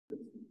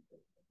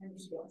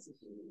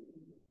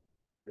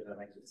Did I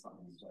make this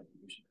something so I think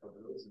we should cover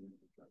those and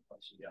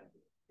question? Yeah.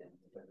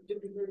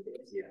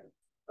 Yeah.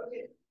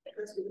 Okay,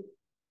 that's good.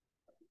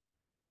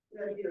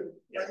 Right here.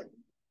 Yeah.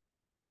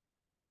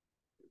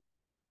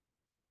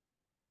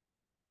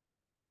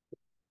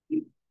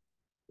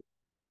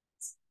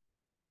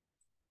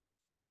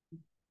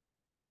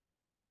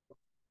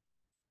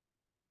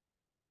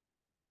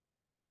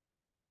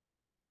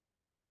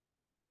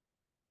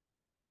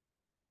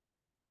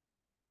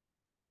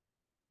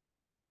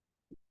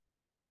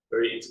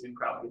 Very intimate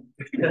crowd.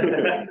 You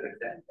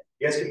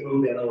guys can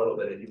move in a little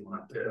bit if you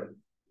want to.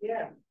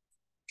 Yeah.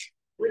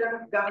 We don't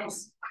have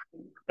guns.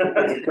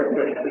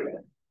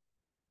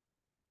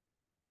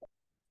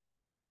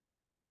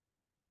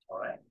 All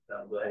right,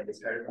 go ahead and get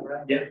started.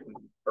 Yeah,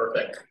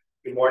 perfect.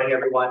 Good morning,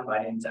 everyone. My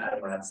name is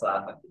Adam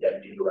Ratzlaff. I'm the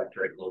Deputy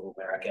Director at Global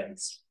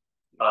Americans.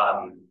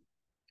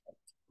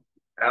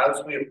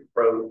 As we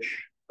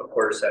approach a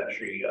quarter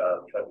century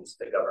of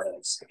state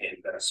governance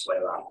in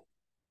Venezuela,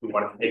 we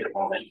want to take a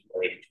moment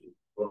to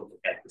look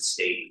at the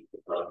state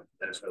of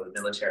Venezuelan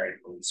military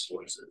and police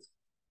forces.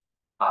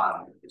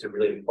 It's a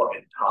really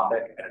important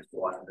topic, and it's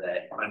one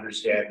that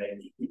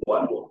understanding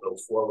what will go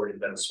forward in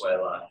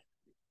Venezuela,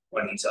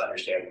 one needs to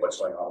understand what's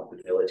going on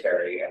with the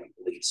military and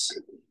police,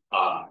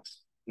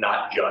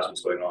 not just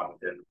what's going on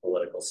within the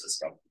political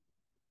system.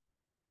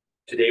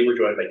 Today, we're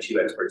joined by two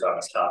experts on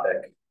this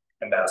topic,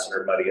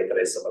 Ambassador Maria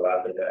Teresa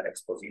Belandria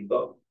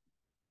Exposito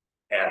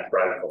and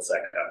Brian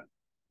Fonseca.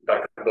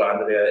 Dr.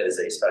 Belandria is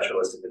a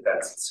specialist in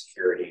defense and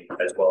security,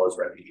 as well as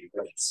refugee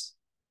rights.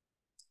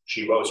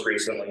 She most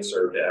recently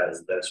served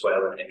as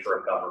Venezuelan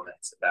interim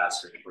government's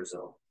ambassador to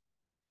Brazil,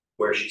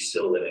 where she's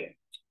still living.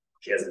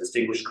 She has a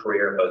distinguished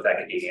career in both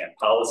academia and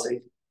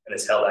policy, and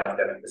has held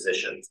academic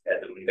positions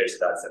at the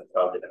Universidad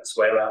Central de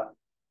Venezuela,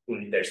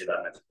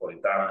 Universidad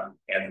Metropolitana,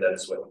 and the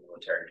Venezuelan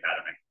Military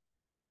Academy.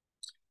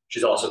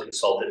 She's also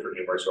consulted for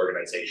numerous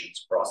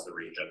organizations across the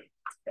region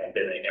and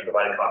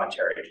provided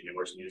commentary to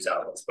numerous news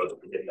outlets, both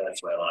within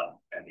Venezuela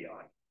and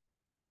beyond.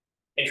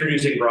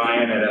 Introducing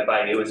Brian at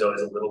FIU is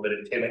always a little bit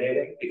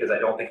intimidating because I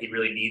don't think he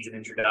really needs an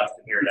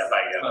introduction here at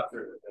FIU. Not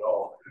true at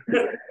all.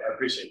 I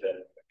appreciate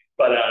that.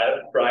 But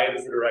Brian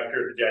is the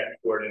director of the Jackie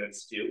Gordon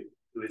Institute,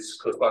 who is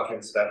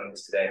co-sponsoring this event with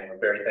us today, and we're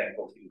very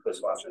thankful to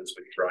co-sponsor this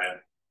with Brian.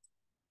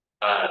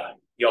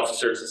 He also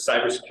serves as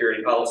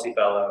Cybersecurity Policy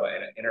Fellow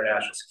and an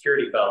International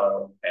Security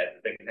Fellow at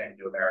the think tank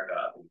New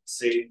America,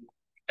 UC,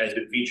 and has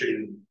been featured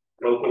in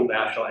local,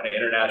 national, and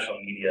international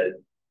media,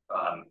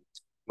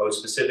 most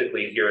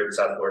specifically here in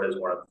South Florida as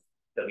one of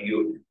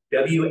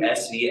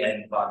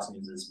WSVN Fox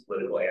News'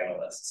 political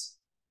analysts.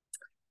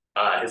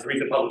 His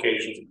recent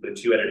publications include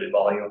 2 edited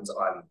volumes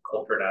on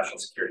culture and national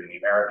security in the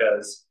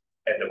Americas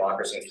and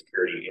democracy and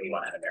security in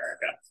Latin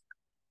America.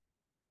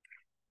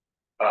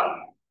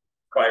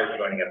 Prior to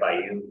joining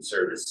FIU, he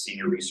served as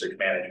Senior Research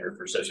Manager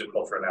for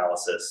Sociocultural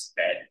Analysis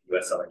at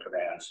U.S. Southern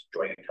Command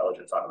Joint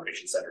Intelligence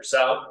Operations Center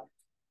South,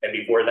 and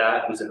before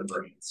that, he was in the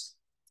Marines.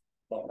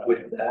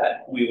 With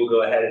that, we will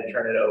go ahead and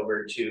turn it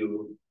over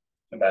to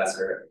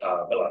Ambassador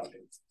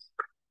Belandria.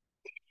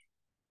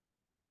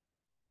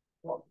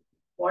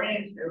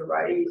 Morning,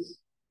 everybody.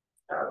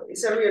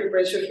 It's a real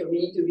pleasure for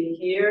me to be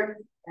here,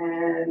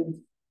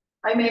 and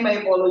I may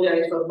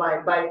apologize for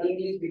my bad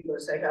English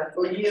because I have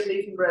 4 years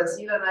lived in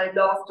Brazil and I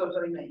love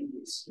totally my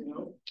English, you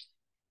know.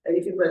 I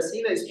live in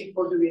Brazil, I speak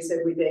Portuguese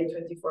every day,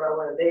 24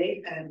 hours a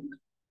day, and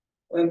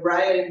when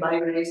Brian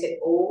invited me, I said,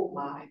 oh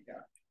my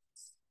God,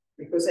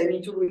 because I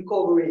need to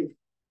recover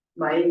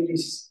my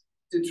English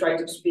to try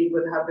to speak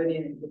what's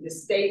happening with the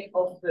state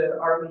of the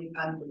army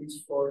and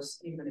police force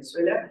in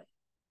Venezuela.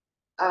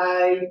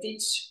 I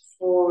teach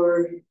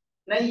for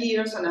 9.5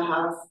 years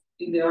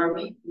in the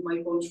army in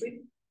my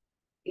country.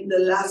 In the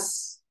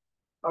last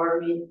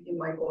army in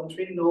my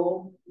country,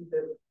 no,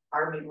 the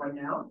army right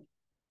now.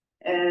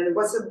 And it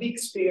was a big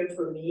experience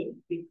for me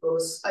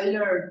because I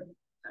learned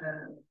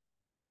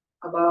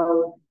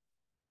about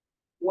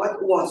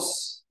what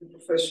was the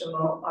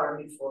professional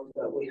army force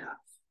that we have.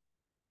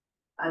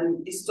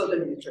 And it's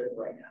totally different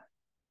right now.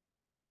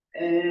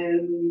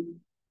 And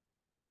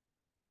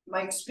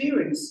my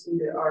experience in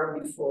the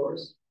army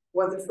force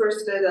was the first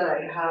step that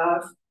I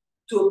have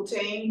to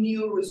obtain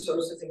new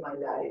resources in my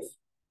life.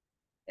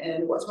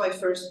 And what's my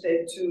first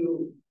step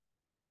to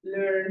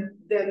learn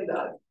then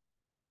that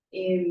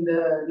in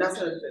the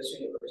National Defense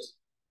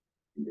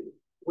University,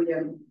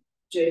 William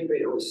J.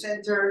 Beto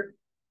Center.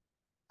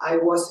 I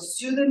was a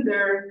student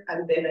there,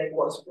 and then I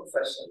was a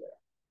professor there.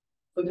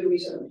 For the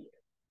reason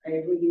I'm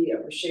here, I really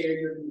appreciate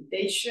your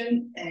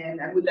invitation, and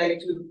I would like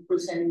to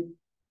present,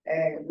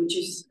 which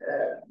is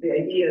the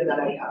idea that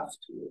I have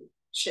to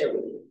share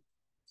with you.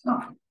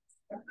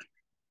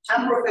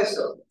 I'm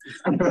professor.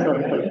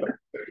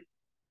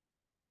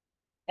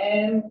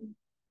 And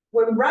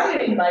when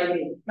Brian invited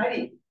me,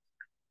 Maddie,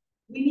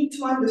 we need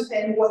to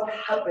understand what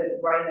happened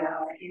right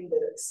now in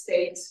the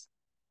state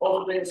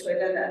of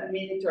Venezuelan and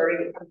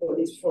military and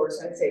police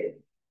force. I said,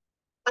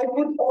 I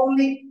put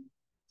only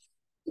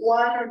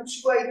 1 or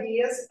 2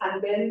 ideas,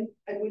 and then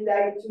I would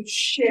like to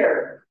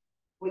share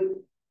with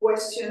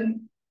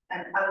question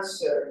and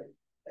answer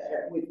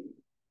with you.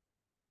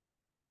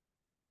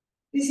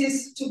 This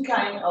is two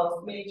kinds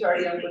of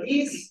military and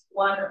police.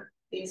 One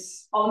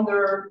is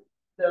under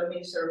the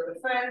Minister of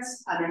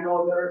Defense, and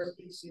another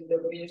is in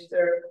the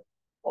Minister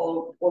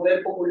of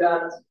Poder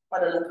Popular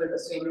para las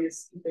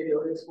Relaciones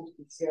Interiores,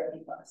 Justicia y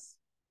Paz.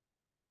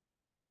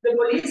 The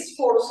police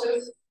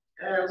forces,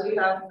 we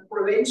have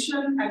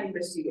prevention and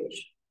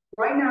investigation.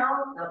 Right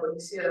now, la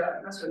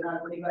Policía Nacional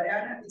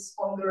Bolivariana is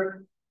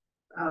under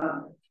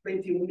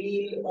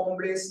 21,000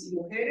 hombres y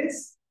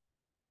mujeres.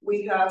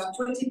 We have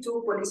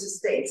 22 police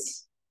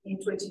states in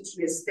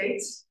 23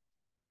 states.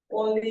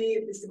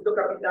 Only Distrito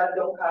Capital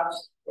don't have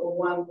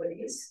one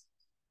police.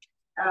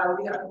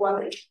 We have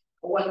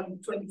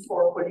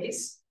 124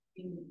 police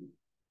in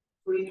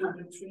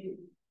 303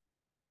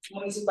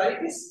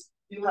 municipalities.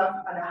 You have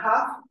and a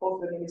half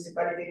of the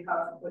municipality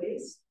have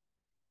police,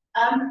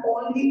 and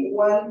only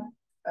one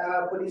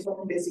police of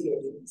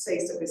investigation,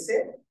 6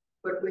 PC,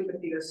 Cuerpo de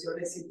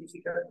Investigaciones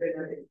Científicas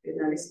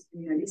Penales y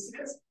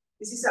Criminalísticas.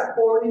 This is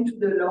according to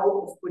the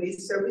law of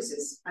police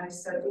services and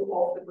statute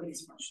of the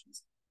police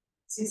functions.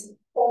 This is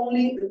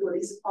only the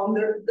police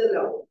under the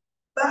law,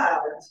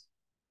 but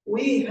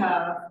we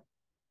have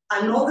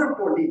another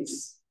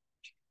police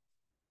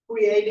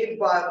created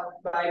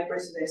by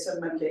presidential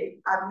mandate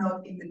and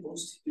not in the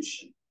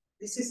Constitution.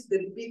 This is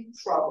the big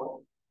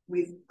trouble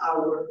with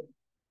our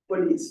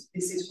police.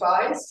 This is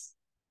FAES,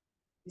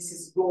 this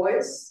is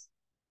GOES,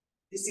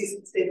 this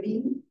is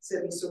SEBIN,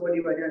 Servicio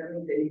Bolivariano de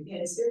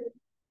Inteligencia,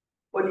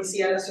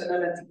 Policía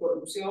Nacional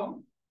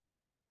Anticorrupción,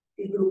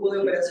 y Grupo de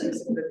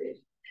Operaciones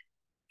Estratégicas.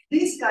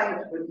 This kind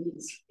of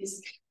police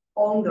is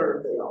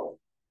under the law.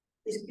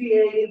 It's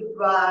created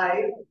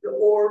by the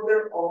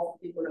order of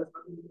Nicolas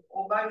Maduro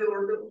or by the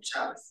order of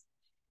Chavez.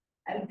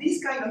 And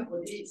this kind of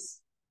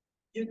police,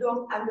 you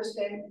don't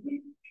understand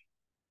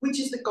which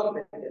is the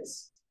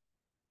competence.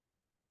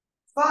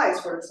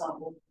 FAES, for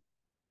example,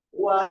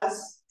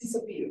 was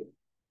disappeared.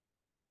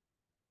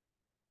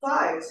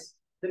 FAES,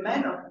 the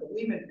men of the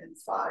women in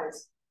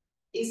FAES,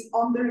 is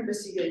under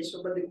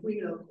investigation by the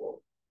criminal court.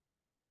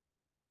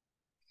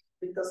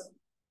 Because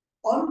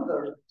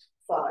under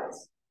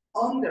FAES,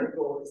 under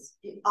GOES,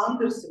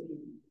 under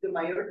SEBIN, the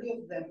majority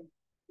of them,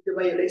 the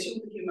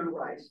violation of human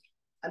rights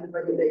and the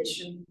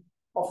violation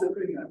of the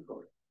criminal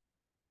code.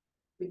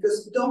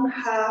 Because don't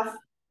have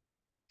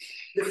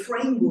the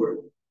framework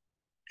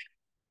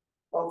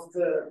of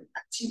the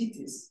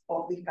activities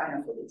of this kind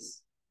of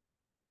police.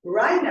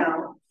 Right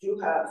now, you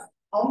have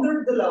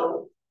under the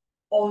law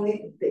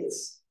only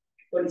this: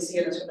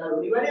 Policía Nacional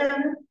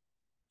Bolivariana,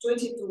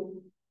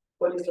 22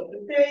 police of the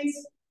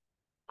states,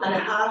 and a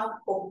half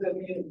of the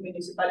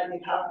municipality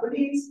have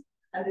police,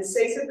 and the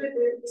 6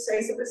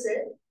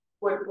 EPC,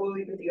 Cuerpo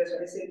de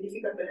Investigaciones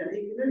Científicas Penales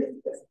y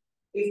Criminalísticas,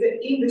 is the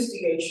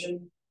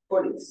investigation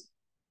police.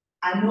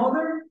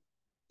 Another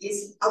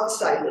is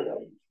outside the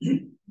law.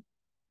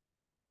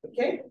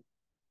 Okay?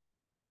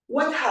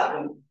 What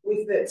happened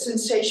with the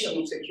sensation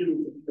of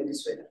security in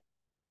Venezuela?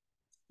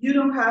 You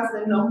don't have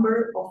the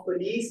number of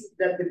police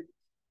that the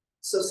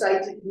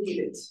society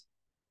needed.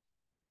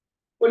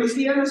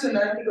 Policía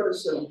Nacional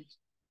Anticorrupción,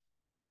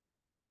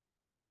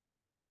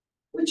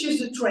 which is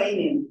the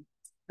training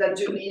that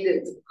you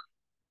needed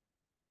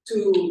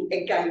to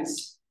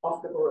against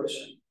of the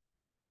corruption.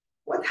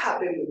 What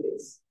happened with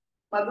this?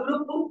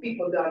 Maduro put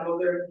people that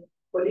other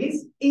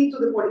police into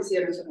the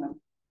Policía Nacional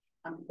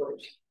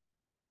Anticorrupción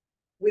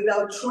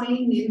without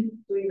training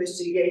to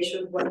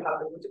investigation what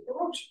happened with the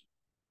corruption.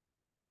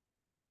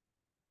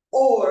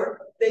 Or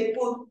they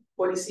put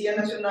Policía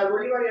Nacional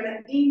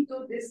Bolivariana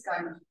into this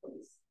kind of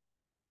police.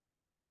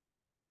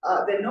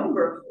 The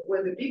number,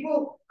 when the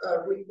people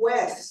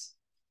request,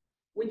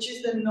 which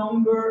is the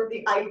number,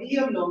 the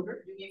ideal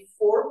number, you need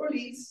 4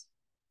 police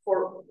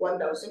for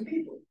 1,000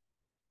 people.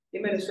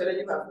 In Venezuela,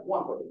 you have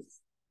 1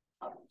 police.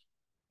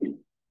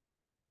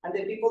 And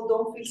the people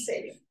don't feel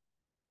safe.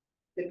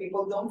 The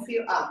people don't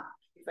feel,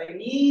 if I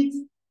need,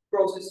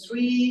 cross the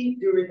street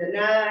during the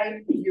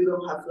night, if you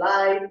don't have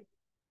light,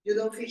 you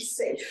don't feel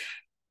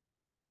safe.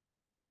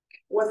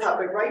 What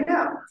happened right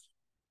now?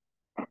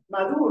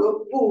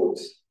 Maduro put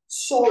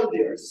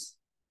soldiers,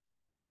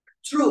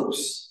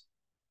 troops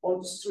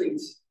on the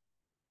streets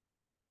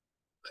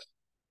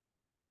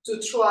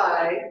to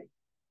try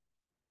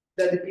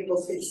that the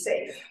people feel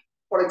safe.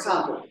 For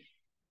example,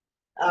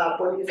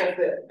 police of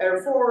the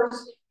Air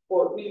Force,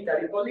 or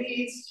military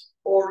police,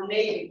 or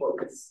Navy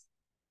police,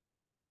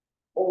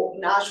 or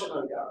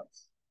National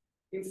Guards,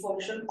 in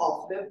function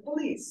of the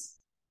police.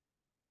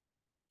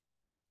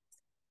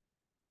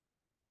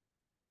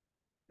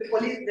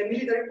 The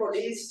military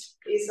police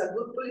is a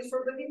good police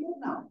for the people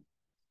now.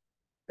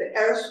 The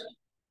air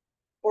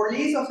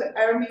police of the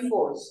Army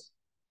Force,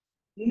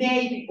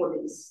 Navy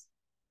police.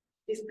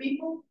 These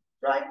people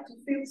try to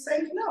feel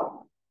safe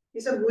now.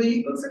 It's a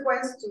really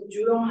consequence to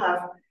you don't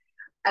have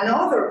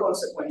another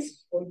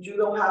consequence. When you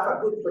don't have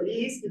a good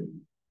police,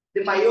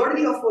 the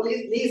majority of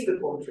police leave the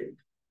country.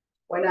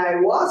 When I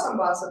was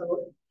ambassador,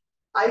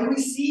 I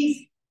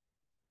received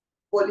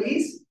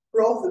police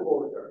cross the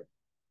border.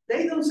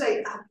 They don't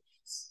say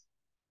police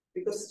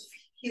because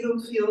he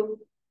don't feel,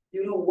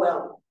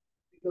 well,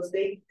 because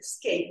they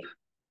escape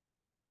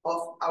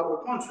of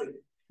our country.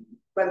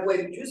 But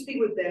when you speak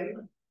with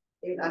them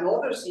in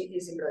other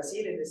cities in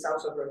Brazil, in the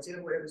south of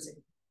Brazil, wherever, you say,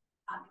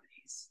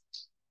 police.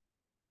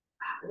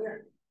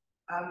 Where?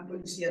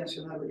 Policía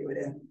Nacional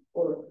Bolivariana,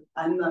 or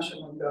I'm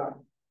National Guard.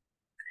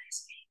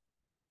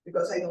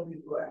 Because I don't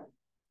live well.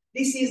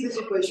 This is the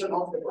situation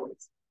of the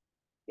police.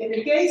 In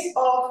the case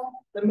of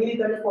the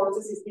military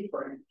forces, it's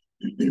different.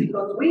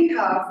 Because we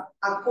have,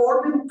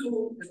 according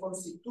to the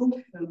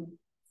Constitution,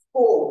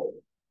 4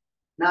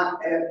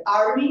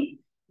 Army,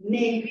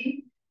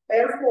 Navy,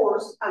 Air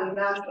Force, and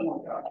National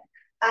Guard.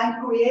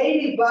 And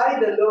created by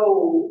the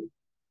law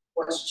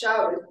was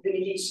Chavez, the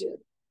militia.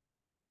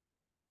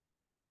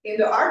 In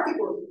the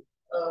article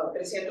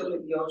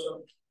 328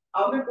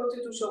 of the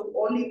Constitution,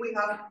 only we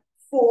have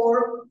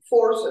 4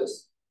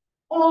 forces,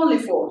 only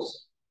 4: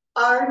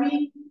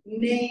 Army,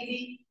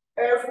 Navy,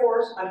 Air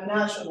Force, and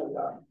National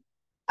Guard.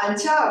 And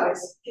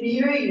Chavez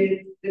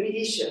created the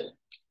militia.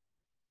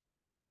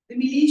 The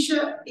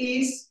militia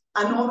is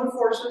another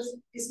forces,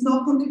 it's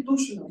not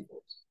constitutional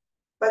force,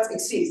 but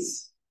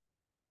exists.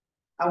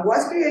 And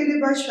was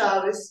created by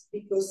Chavez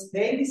because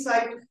they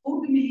decided to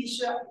put the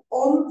militia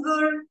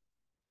under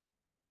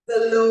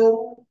the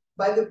law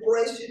by the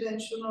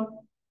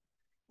presidential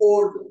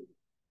order.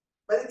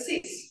 But it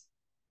exists.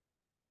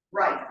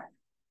 Right.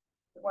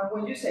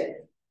 When you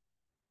say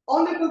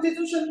on the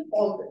Constitution,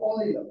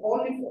 only law,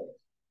 only force.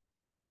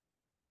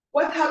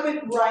 What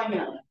happened right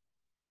now?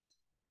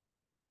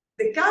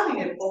 The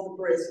cabinet of the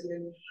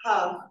president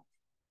have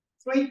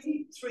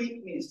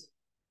 23 ministers,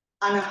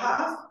 and a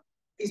half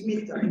is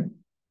military.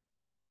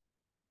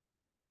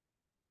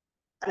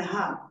 And a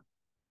half,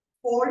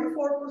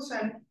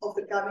 44% of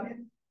the cabinet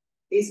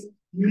is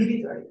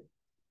military.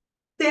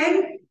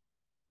 10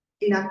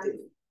 inactive,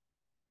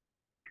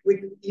 with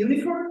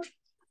uniform,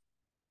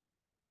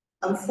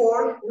 and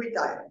 4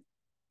 retired.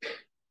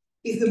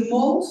 Is the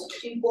most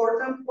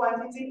important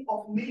quantity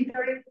of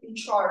military in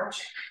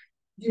charge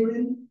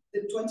during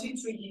the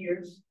 23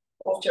 years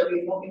of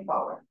Chavismo in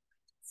power.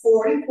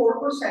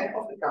 44%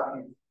 of the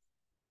cabinet.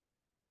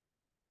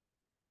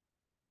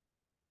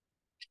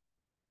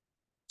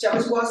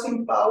 Chavez was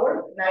in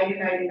power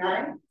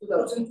 1999,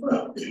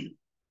 2012.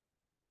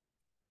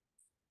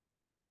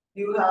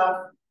 You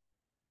have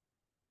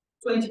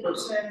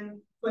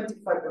 20%,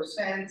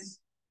 25%,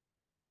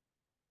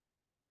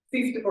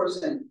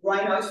 50%.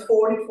 Right now, it's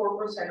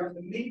 44% of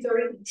the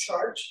military in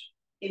charge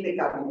in the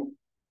cabinet.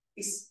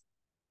 It's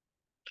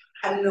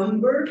a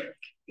number,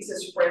 is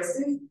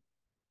expressive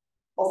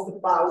of the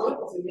power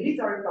of the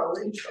military power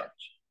in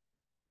charge.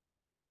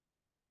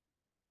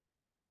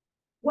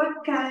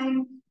 What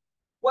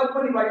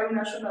Bolivarian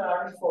National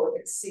Army Force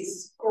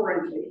exists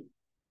currently?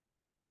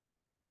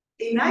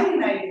 In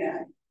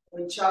 1999,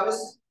 when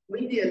Chavez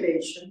won the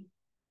election,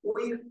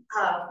 we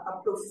have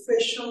a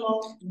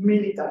professional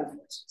military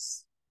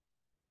forces.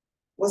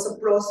 Was a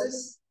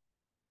process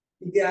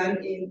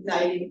began in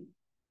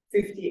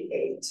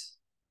 1958.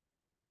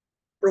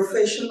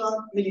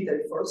 Professional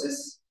military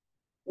forces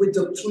with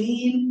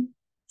doctrine,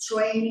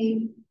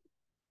 training,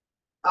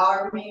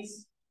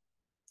 armies,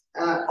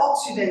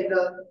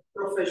 Occidental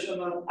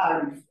professional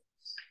army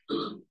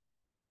force.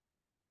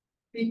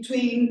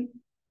 Between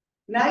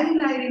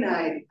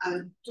 1999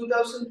 and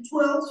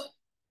 2012,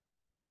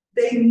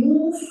 they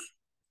moved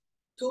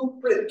to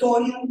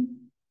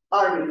Praetorian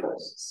army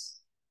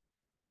forces.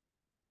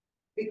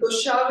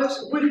 Because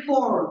Chavez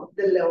reformed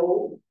the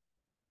law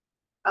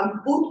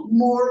and put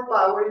more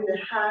power in the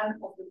hand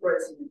of the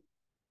president.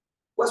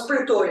 Was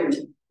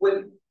Praetorian.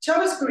 When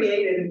Chavez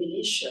created the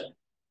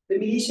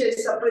militia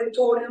is a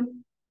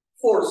Praetorian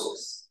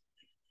forces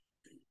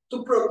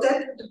to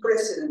protect the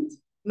president,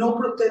 not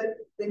protect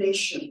the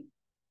nation.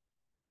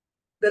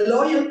 The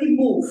loyalty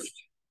moved.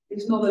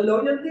 It's not the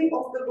loyalty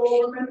of the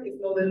government, it's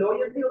not the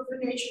loyalty of the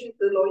nation, it's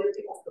the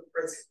loyalty of the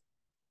president.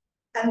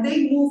 And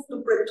they moved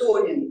to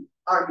Praetorian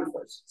army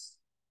forces.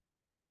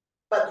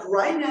 But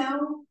right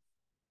now,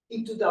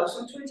 in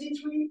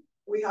 2023,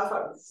 we have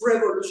a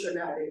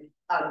revolutionary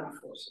army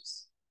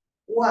forces.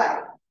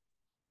 Why?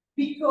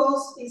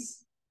 Because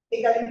it's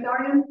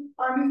egalitarian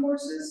army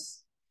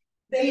forces.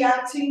 They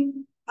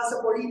acting as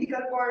a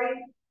political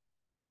party.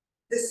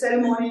 The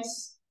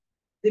ceremonies,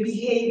 the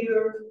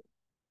behavior,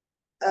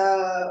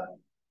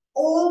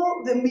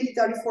 all the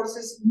military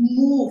forces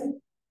move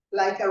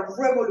like a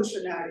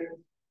revolutionary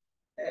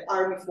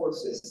army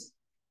forces.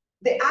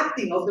 The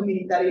acting of the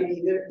military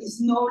leader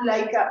is not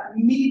like a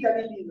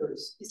military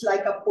leaders. It's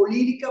like a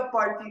political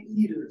party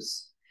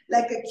leaders,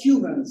 like a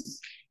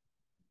Cubans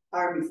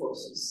army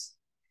forces,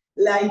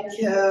 like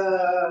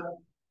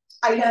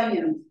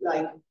Iranian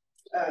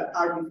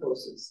army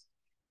forces,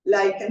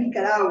 like a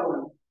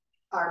Nicaraguan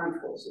army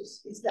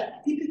forces. It's the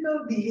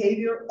typical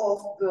behavior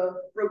of the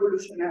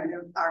revolutionary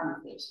army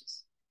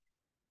forces.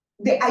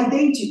 The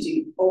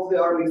identity of the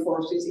army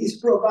forces is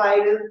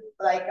provided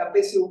like a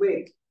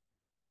PSV.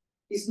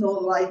 It's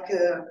not like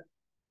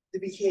the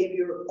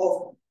behavior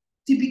of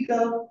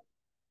typical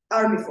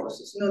army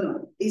forces.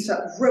 No, it's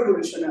a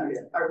revolutionary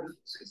army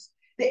forces.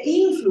 The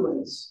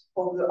influence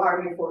of the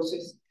army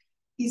forces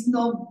is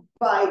not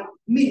by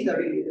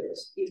military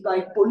leaders, it's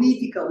by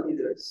political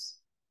leaders,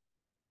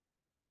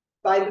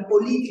 by the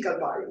political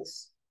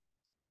parties.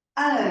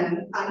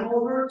 And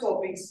another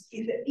topic is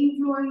the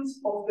influence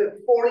of the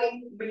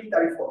foreign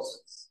military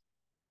forces,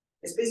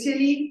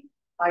 especially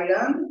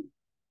Iran,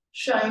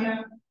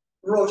 China,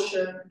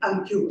 Russia,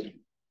 and Cuba.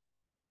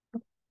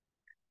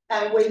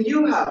 And when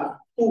you have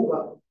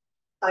Cuba,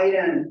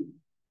 Iran,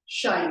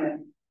 China,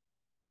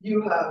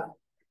 you have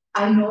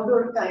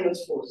another kind of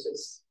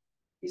forces.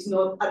 It's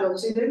not an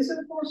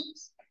occidental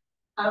forces,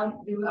 and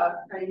you have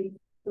kind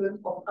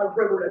of a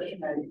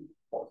revolutionary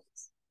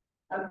forces.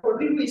 And for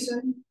this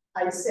reason,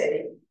 I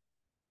say,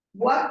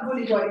 what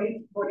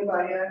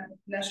Bolivarian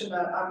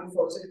National Army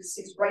Forces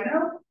exists right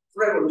now?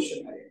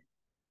 Revolutionary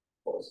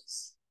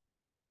forces.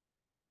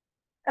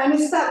 And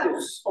the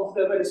status of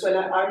the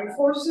Venezuelan Army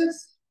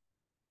Forces,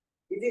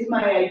 it is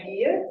my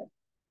idea.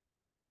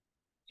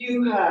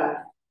 You have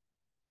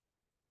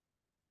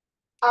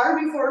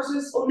army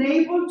forces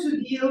unable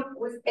to deal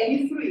with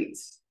any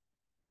threats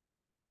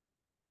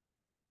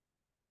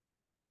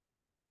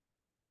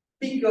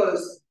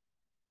because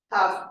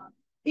have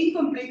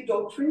incomplete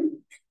doctrine,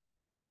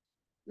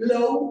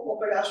 low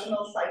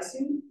operational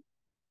sizing,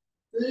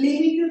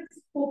 limited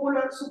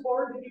popular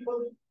support. The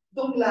people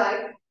don't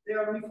like the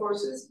army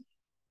forces,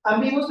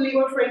 ambiguous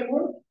legal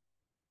framework,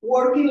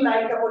 working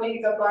like a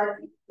political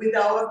party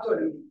without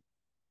autonomy.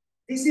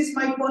 This is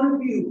my point of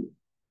view.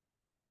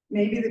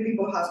 Maybe the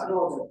people have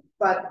another,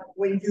 but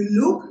when you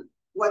look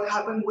what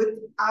happened with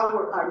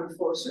our armed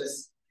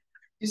forces,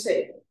 you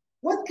say,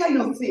 what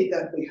kind of threat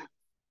that we have?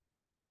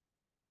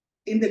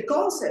 In the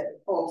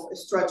concept of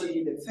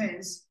strategic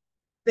defense,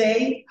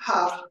 they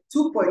have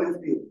 2 points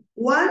of view.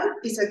 One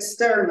is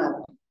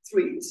external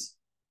threats,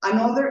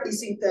 another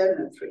is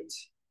internal threat.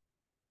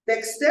 The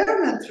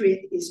external threat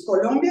is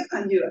Colombia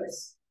and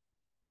US.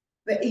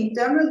 The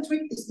internal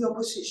threat is the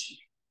opposition.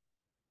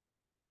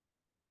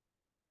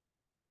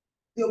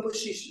 The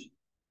opposition,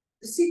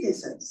 the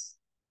citizens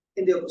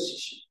in the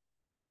opposition.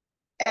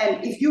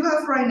 And if you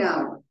have right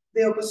now,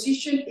 the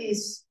opposition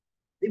is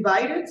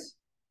divided,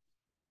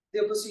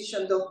 the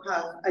opposition don't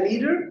have a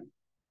leader,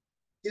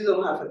 you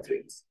don't have a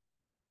threat.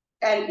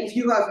 And if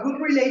you have good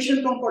relations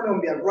with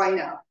Colombia right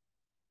now,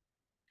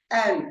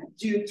 and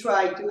you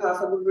try to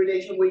have a good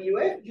relation with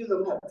US, you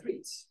don't have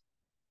threats.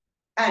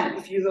 And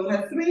if you don't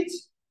have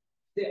threats,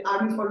 the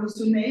army force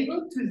is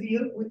unable to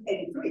deal with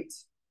any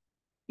threats.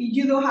 If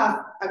you don't have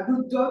a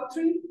good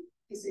doctrine,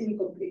 it's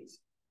incomplete.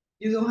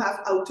 You don't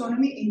have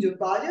autonomy in your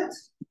budget,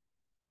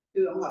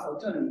 you don't have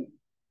autonomy.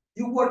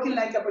 You're working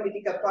like a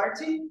political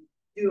party,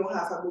 you don't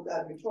have a good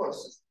army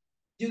force.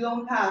 You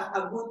don't have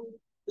a good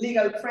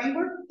legal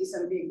framework, it's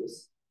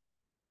ambiguous.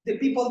 The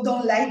people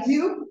don't like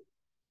you,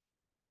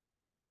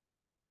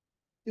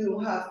 you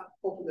don't have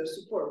popular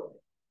support.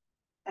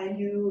 And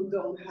you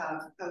don't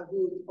have a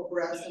good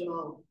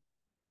operational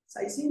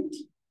sizing,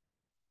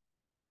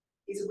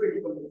 it's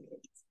really complicated.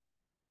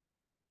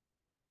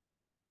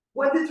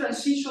 What the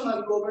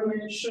transitional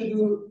government should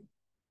do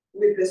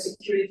with the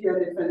security and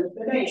defense of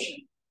the nation.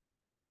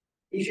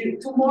 If you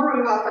tomorrow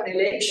you have an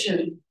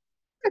election,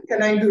 what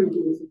can I do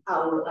with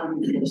our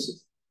armed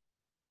forces?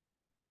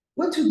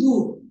 What to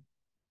do?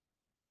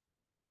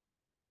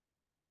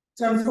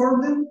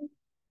 Transform them,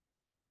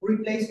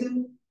 replace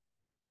them,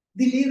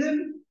 delete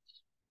them,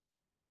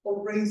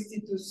 or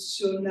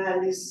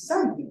reinstitutionalize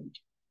something?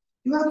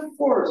 You have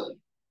 4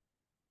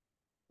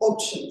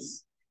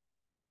 options.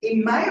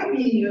 In my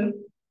opinion,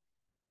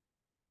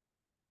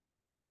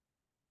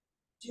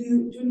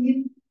 you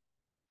need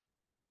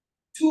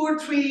 2 or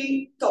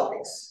 3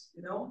 topics,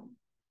 you know?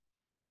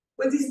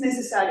 What is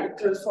necessary?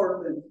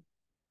 Transform them.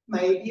 My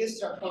idea is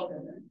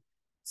transform them.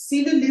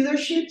 Civil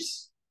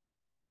leaderships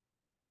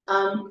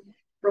and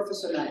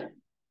professional.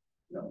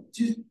 No,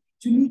 you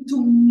need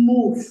to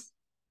move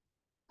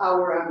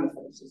our army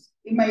forces.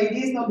 In my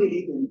idea is not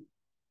delete them.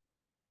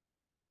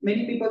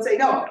 Many people say,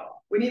 no,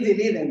 we need to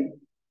delete them.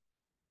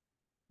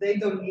 They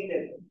don't need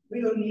it.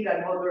 We don't need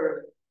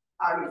another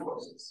army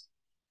forces.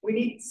 We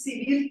need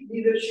civil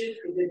leadership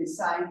in the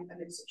design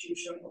and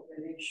execution of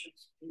the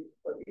nation's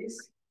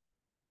police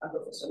and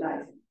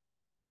professionalism.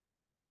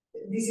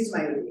 This is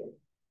my idea.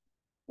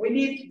 We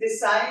need to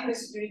design the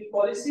security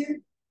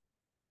policy,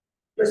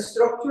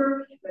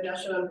 restructure the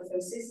national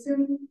defense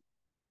system,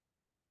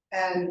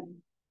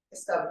 and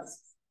establish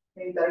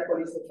military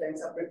police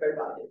defense and prepare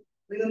budget.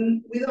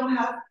 We don't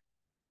have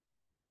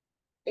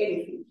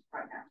anything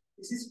right now.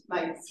 This is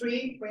my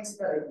 3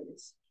 principal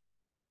ideas.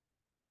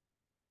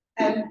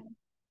 And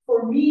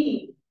for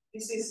me,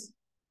 this is,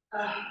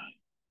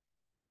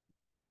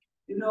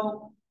 you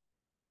know,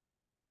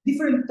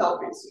 different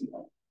topics, you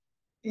know.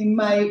 In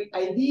my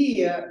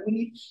idea, we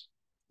need to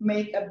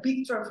make a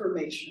big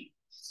transformation.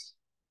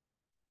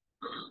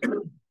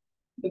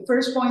 The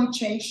first point,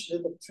 change the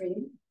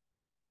doctrine,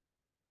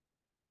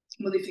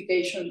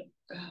 modification,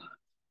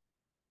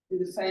 the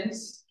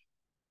defense,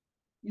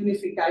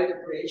 unified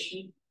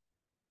operation,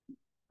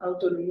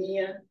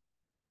 autonomía,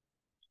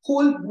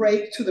 whole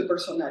break to the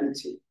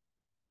personality.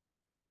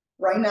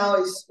 Right now,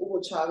 it's Hugo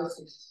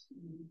Chavez,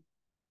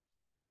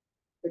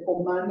 the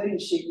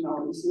commander-in-chief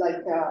now. It's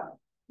like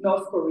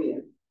North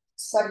Korea,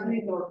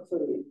 exactly North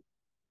Korea.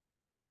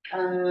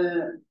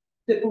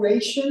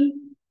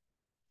 Depuration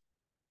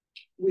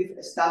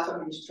with staff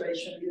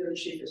administration,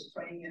 leadership,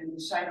 training, and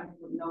design of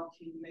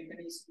knocking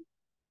mechanism,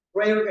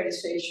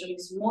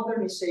 reorganizations,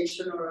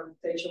 modernization or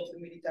adaptation of the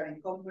military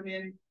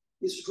component,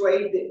 is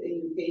raise the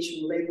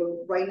education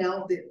level. Right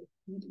now,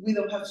 we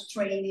don't have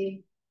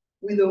training,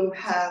 we don't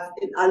have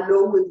a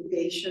low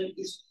education,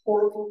 it's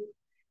horrible.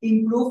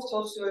 Improve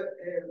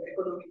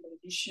socio-economic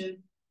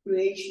condition,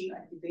 creation,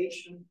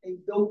 activation,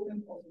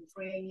 endowment of the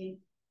training,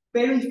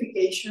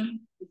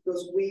 verification,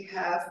 because we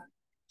have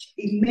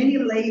in many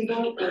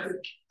levels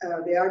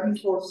of the army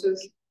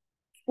forces,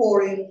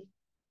 foreign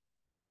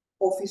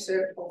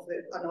officer of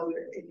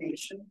another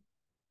nation,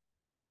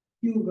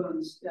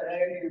 Cubans,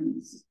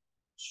 Iranians,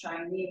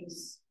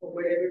 Chinese, or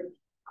whatever,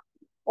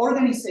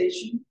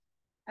 organization,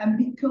 and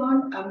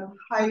become a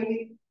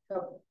highly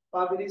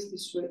capabilities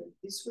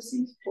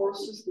dissuasive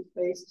forces to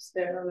face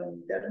external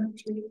and internal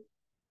threat,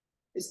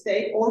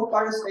 state or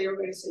parastate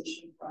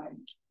organization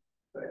crime.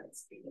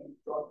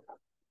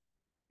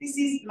 This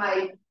is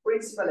my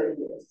principal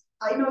ideas.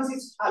 I know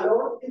this is a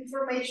lot of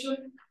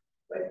information,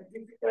 but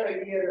it's a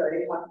idea that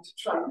I want to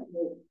try to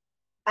move.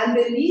 And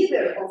the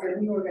leader of the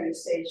new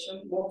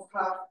organization must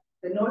have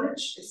the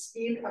knowledge, the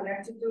skill, and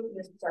attitude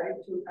necessary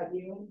to a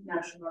new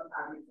national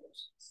army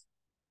forces.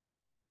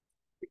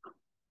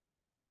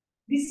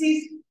 This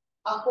is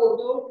a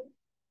photo,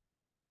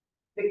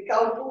 the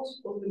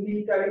caucus of the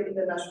military in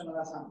the National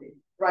Assembly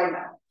right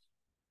now.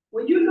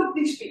 When you look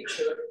this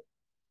picture,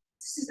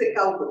 this is the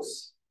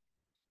caucus.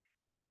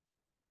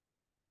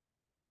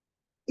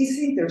 It's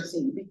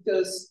interesting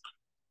because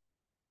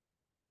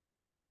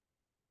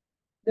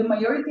the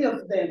majority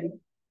of them,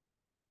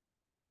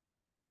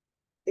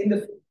 in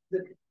the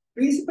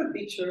principal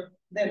picture,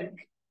 them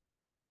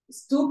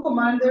is two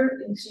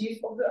commander-in-chief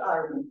of the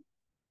army.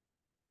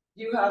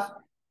 You have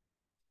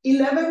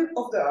 11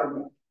 of the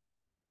army,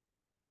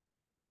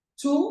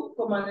 2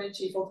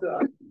 commander-in-chief of the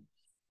army,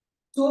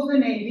 2 of the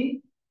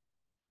Navy,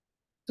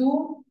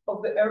 2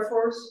 of the Air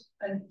Force,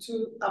 and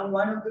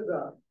 1 of the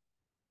Guard.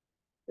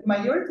 The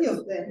majority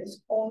of them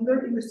is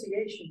under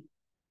investigation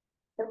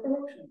for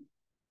corruption.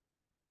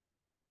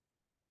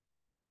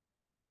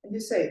 And you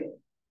say,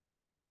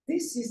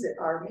 this is the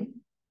army?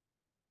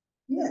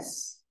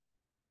 Yes,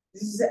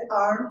 this is the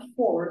armed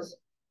force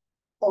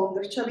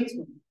under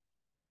Chavismo.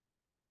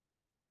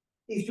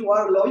 If you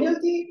are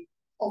loyalty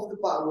of the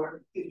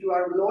power, if you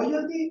are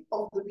loyalty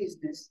of the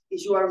business,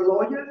 if you are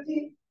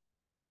loyalty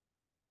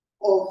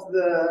of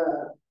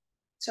the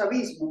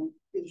Chavismo,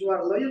 if you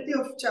are loyalty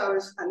of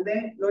Chavez and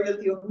then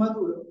loyalty of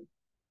Maduro,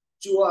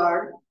 you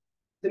are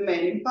the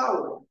man in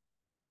power.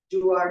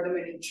 You are the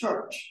man in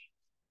charge.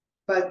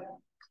 But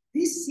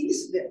this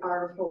is the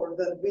armed force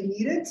that we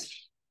needed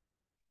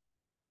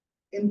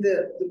in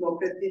the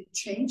democratic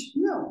change?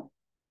 No.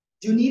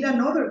 You need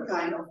another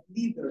kind of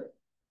leader,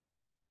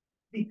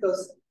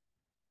 because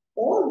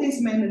all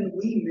these men and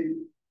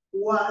women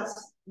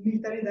was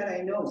military that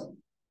I know.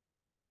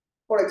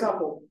 For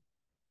example,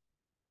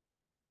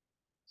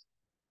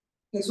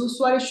 Jesus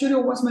Suarez Jr.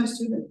 was my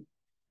student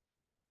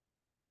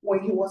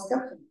when he was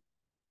captain.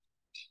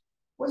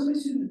 Was my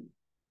student.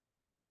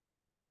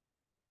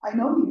 I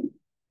know him.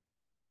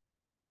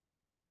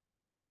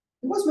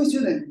 He was my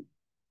student,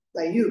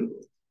 like you,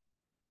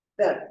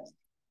 there.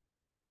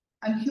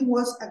 And he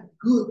was a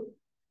good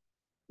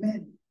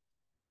man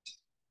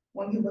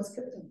when he was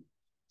captain,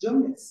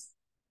 youngest.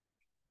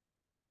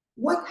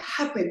 What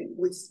happened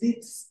with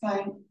this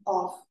kind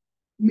of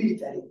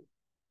military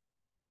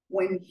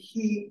when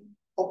he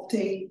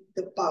obtained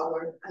the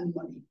power and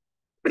money?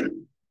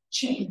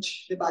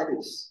 Change the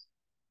values,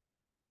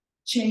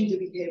 change the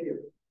behavior,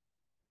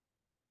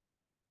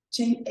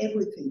 change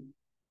everything.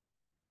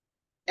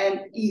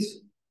 And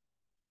if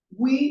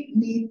we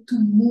need to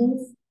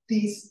move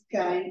this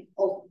kind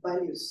of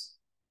values,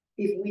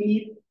 if we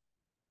need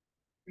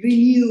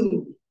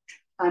renew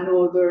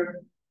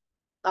another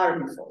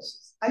army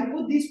forces. I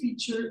put this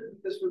picture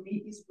because for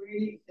me it's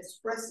really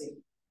expressive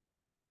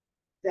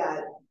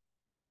that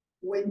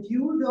when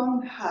you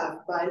don't have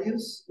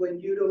values, when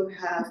you don't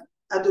have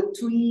a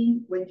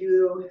doctrine, when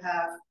you don't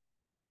have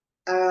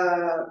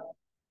a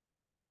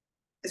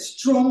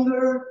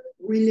stronger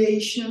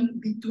relation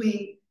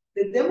between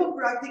the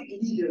democratic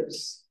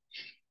leaders,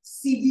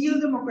 civil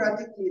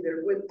democratic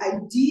leader, with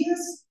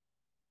ideas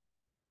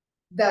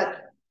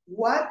that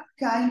what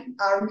kind of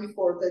army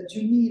force that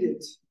you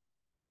needed,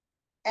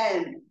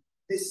 and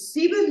the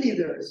civil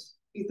leaders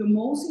is the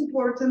most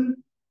important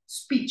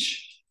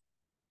speech.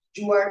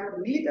 You are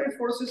military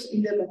forces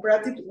in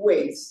democratic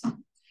ways,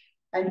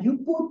 and you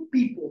put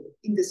people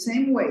in the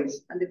same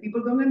ways, and the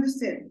people don't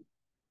understand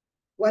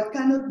what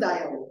kind of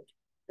dialogue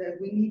that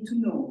we need to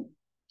know.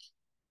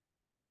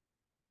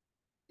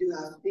 You you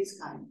have this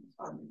kind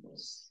of armed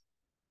force.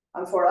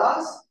 And for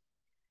us,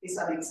 it's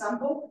an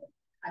example,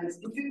 and it's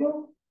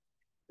difficult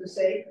to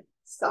say,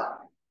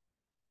 stop.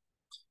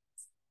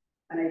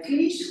 And I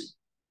finish,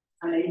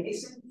 and I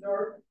listen to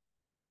your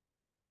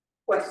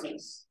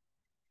questions.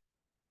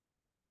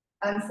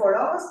 And for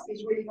us,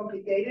 it's really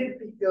complicated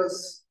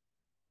because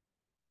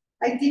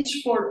I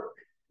teach for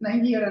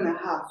 9 years and a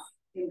half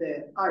in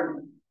the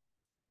army.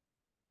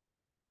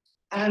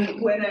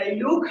 And when I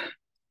look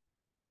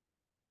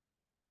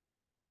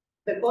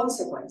the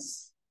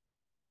consequence,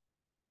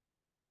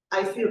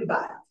 I feel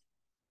bad.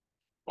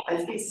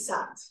 I feel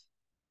sad.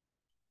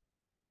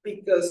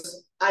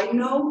 Because I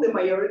know the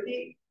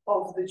majority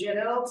of the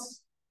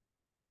generals,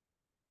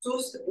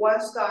 1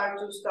 star,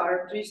 2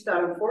 star, 3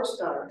 star, and 4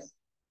 stars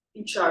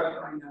in charge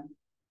right now.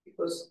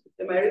 Because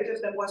the majority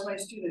of them was my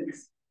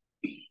students.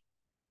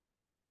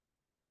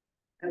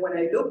 And when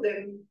I look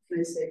them,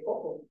 I say,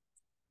 oh,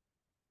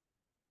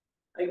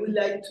 I would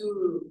like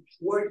to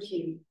work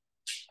in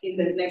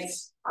the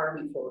next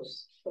army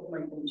force of my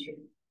country,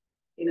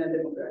 in a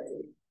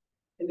democratic,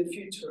 in the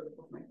future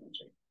of my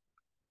country.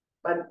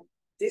 But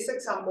this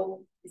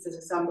example is an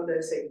example that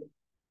I say,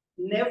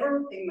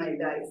 never in my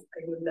life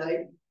I would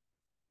like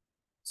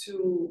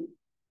to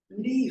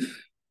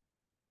live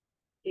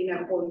in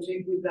a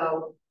country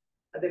without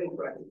a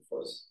democratic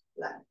force,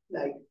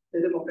 like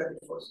the democratic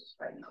forces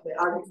right now. The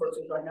army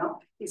forces right now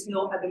is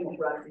not a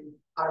democratic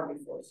army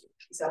force.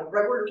 It's a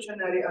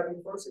revolutionary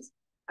army forces.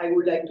 I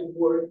would like to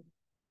work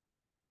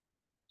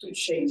to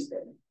change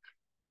them.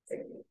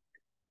 Thank you.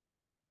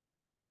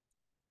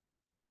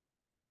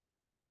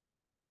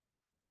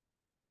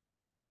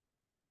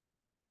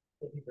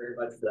 Thank you very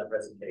much for that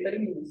presentation. 30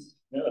 minutes.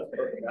 No, that's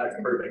perfect. That's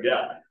perfect.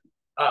 Yeah.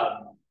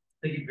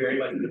 Thank you very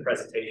much for the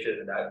presentation,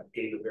 and that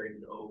gave a very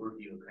good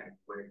overview of kind of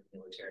where the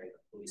military and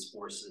the police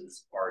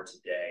forces are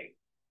today.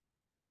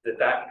 The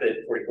fact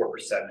that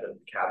 44% of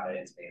the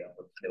cabinet is made up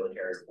of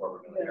military or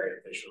former military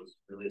officials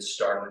really a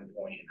startling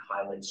point and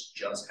highlights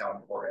just how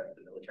important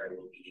the military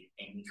will be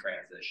in any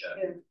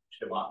transition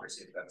to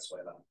democracy in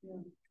Venezuela.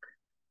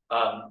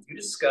 You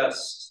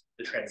discussed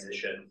the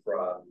transition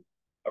from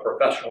a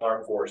professional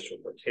armed force to a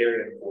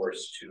proletarian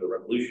force to a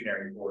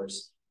revolutionary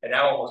force, and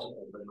now almost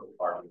a political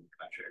party in the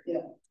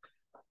country.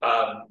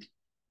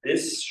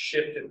 This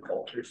shift in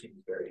culture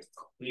seems very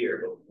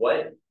clear, but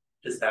what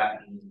does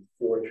that mean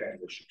for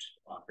transition to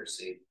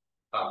democracy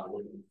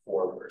looking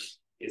forward?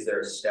 Is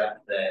there a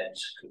step that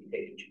could be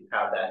taken to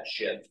have that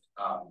shift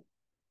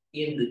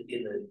in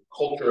the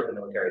culture of the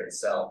military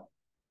itself?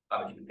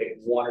 If you could pick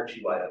 1 or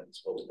 2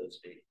 items, what would those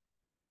be?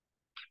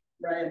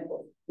 Brian,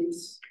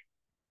 please.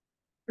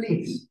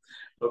 Please.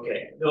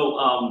 Okay. No,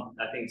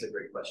 I think it's a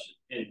great question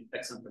and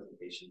excellent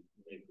presentation.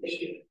 Really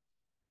appreciate it.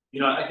 You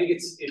know, I think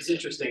it's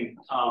interesting.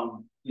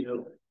 You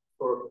know,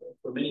 for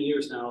many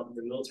years now,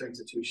 the military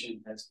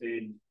institution has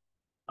been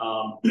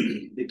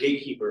the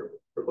gatekeeper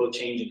for both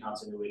change and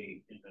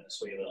continuity in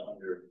Venezuela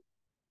under,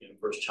 you know,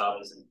 first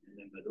Chavez and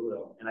then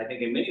Maduro. And I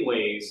think in many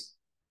ways,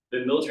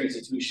 the military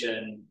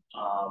institution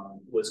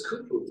was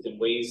coup-proofed in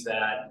ways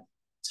that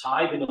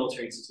tied the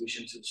military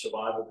institution to the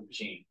survival of the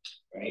regime,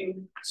 right?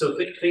 So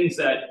things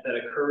that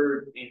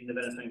occurred in the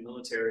Venezuelan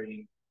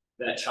military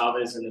that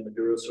Chavez and then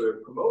Maduro sort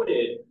of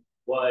promoted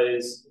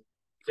was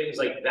things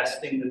like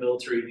vesting the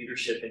military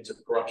leadership into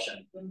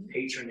corruption,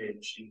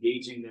 patronage,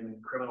 engaging them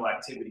in criminal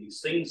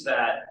activities, things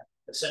that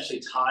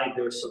essentially tied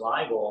their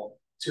survival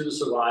to the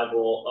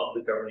survival of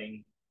the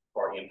governing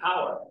party in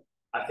power.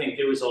 I think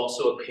there was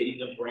also a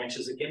pitting of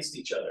branches against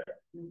each other,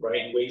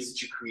 right? In ways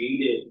that you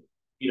created,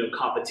 you know,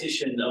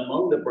 competition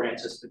among the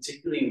branches,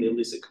 particularly in the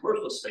illicit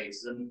commercial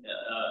space,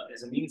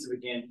 as a means of,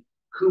 again,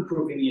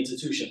 coup-proofing the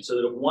institution. So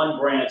that if one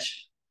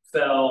branch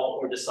fell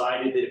or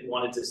decided that it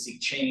wanted to seek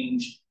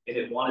change and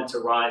it wanted to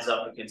rise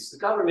up against the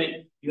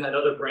government, you had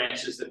other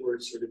branches that were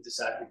sort of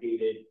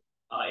disaggregated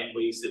in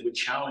ways that would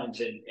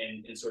challenge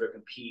and sort of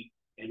compete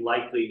and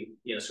likely,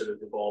 you know, sort of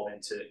evolve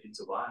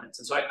into violence.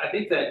 And so I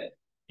think that,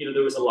 you know,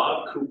 there was a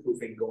lot of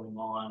coup-proofing going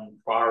on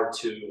prior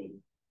to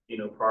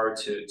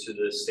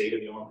the state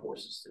of the armed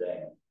forces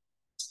today.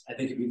 I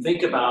think if you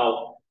think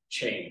about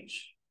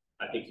change,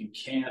 I think you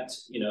can't,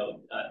 you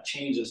know,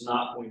 change is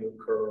not going to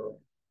occur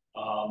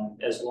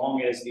as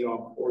long as the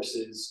armed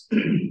forces,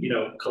 you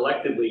know,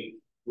 collectively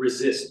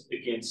resist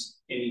against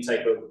any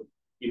type of,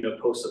 you know,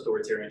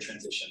 post-authoritarian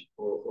transition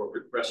or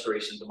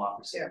restoration of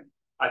democracy.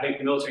 I think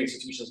the military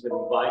institution is going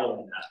to be vital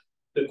in that.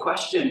 The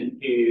question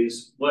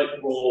is, what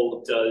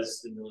role does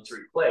the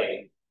military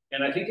play?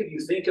 And I think if you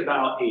think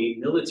about a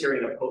military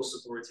and a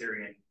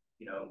post-authoritarian,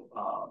 you know,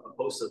 a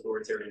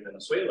post-authoritarian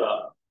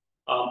Venezuela,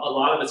 a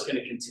lot of it's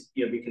going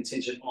to be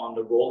contingent on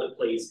the role it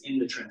plays in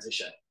the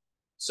transition.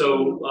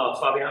 So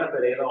Fabiana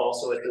Pereira,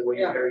 also at the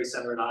William Perry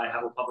Center, and I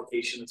have a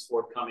publication that's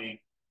forthcoming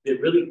that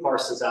really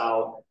parses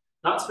out,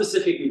 not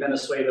specifically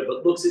Venezuela,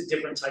 but looks at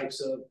different types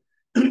of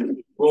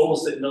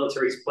roles that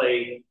militaries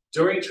play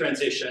during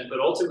transition, but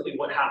ultimately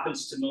what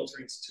happens to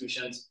military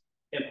institutions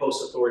in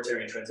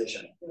post-authoritarian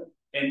transition.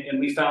 And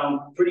we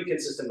found pretty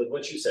consistent with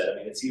what you said. I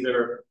mean, it's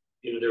either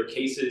there are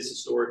cases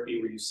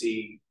historically where you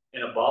see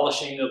an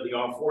abolishing of the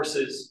armed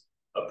forces,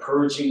 a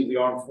purging of the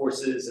armed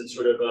forces, and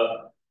sort of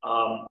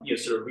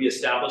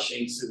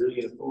reestablishing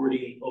civilian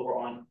authority over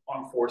armed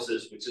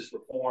forces, which is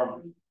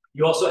reform.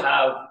 You also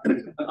have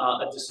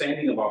a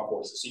disbanding of armed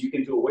forces. So you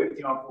can do away with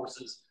the armed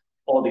forces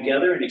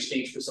altogether in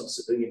exchange for some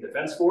civilian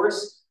defense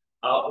force,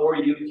 or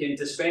you can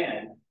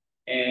disband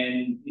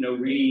and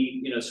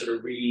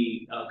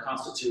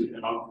reconstitute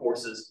an armed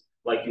forces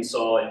like you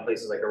saw in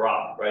places like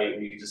Iraq,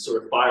 right? You just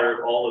sort of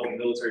fired all of the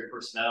military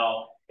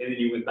personnel, and then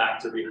you went back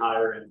to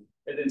rehire, and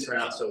it didn't turn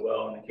out so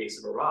well in the case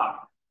of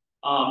Iraq.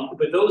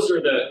 But those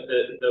are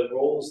the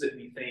roles that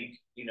we think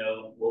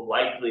will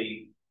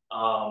likely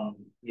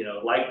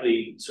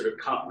sort of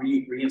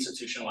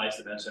reinstitutionalize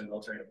the Venezuelan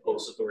military in a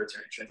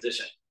post-authoritarian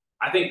transition.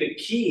 I think the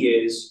key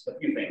is a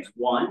few things.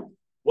 One,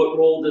 what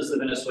role does the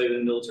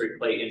Venezuelan military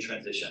play in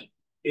transition?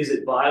 Is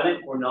it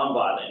violent or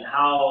non-violent? And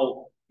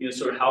how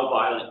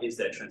violent is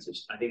that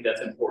transition? I think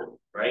that's important,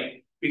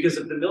 right? Because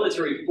if the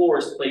military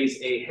force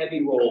plays a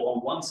heavy role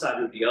on one side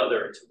or the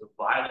other to the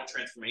violent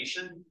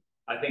transformation,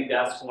 I think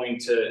that's going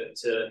to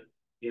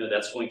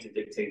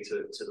dictate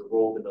to the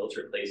role the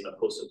military plays in a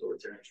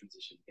post-authoritarian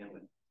transition to begin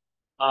with.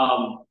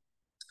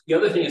 The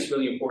other thing that's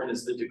really important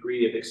is the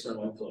degree of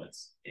external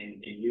influence.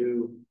 And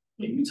you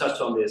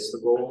touched on this, the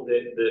role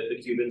that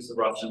the Cubans, the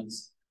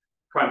Russians,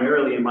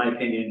 primarily, in my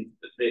opinion,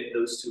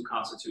 those two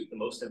constitute the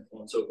most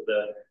influence over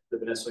the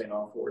Venezuelan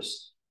armed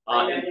force.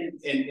 And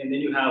then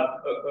you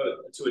have,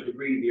 to a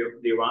degree,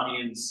 the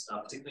Iranians,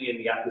 particularly in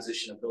the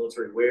acquisition of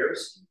military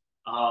wares.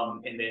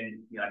 And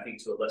then, I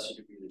think to a lesser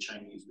degree, the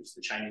Chinese, which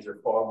the Chinese are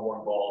far more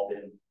involved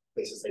in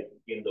places like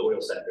the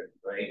oil sector,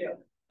 right? Yeah.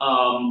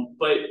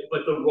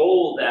 But the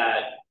role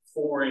that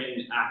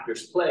foreign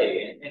actors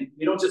play, and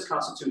you don't just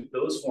constitute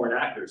those foreign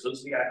actors;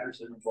 those are the actors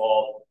that are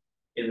involved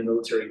in the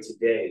military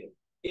today.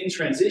 In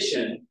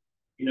transition,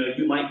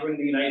 you might bring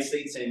the United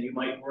States in, you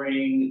might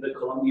bring the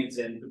Colombians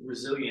in, the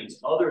Brazilians.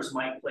 Others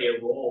might play a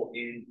role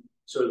in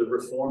sort of the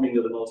reforming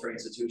of the military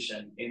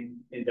institution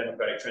in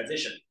democratic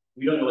transition.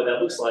 We don't know what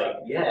that looks like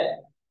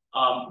yet.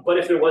 But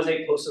if there was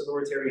a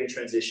post-authoritarian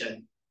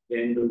transition,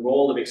 then the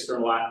role of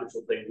external actors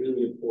will play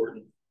really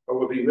important, or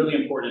would be really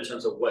important in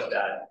terms of what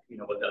that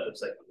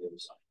looks like on the other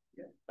side.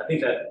 Yeah. I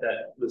think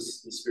that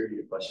was the spirit of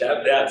your question.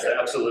 That's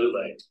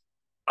absolutely.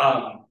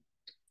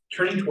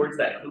 Turning towards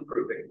that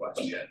coup-proofing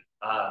question,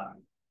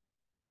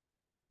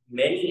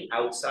 many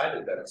outside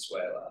of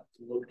Venezuela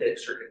looked at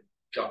certain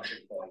junction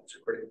points or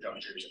critical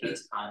junctures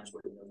as times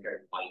where the military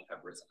might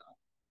have risen up.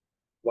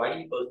 Why do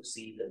you both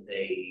see that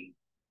they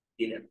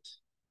didn't?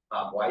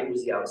 Why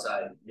was the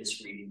outside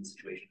misreading the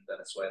situation in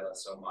Venezuela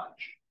so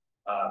much?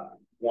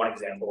 One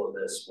example of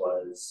this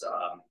was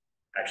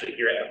actually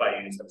here at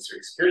FIU's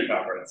Security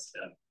Conference.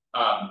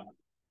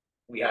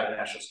 We had a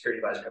national security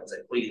advisor come and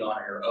say, please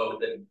honor your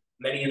oath. And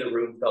many in the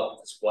room felt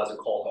that this was a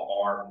call to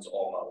arms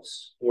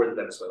almost for the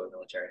Venezuelan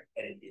military,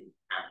 and it didn't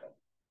happen.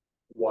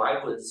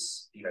 Why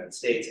was the United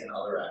States and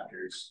other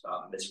actors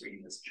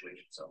misreading the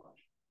situation so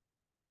much?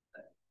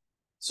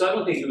 So I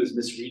don't think it was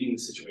misreading the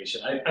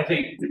situation. I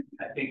think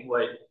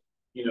what,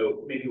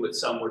 maybe what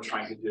some were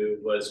trying to do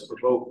was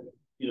provoke,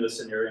 a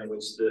scenario in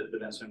which the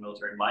Venezuelan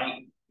military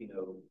might,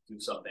 do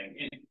something.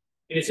 And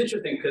it's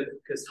interesting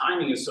because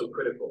timing is so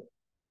critical,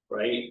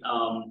 right?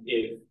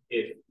 If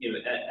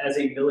as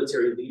a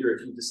military leader,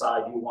 if you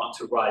decide you want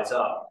to rise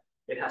up,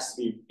 it has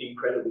to be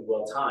incredibly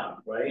well timed,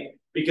 right?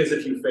 Because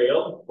if you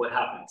fail, what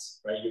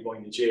happens, right? You're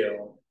going to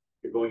jail,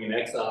 you're going in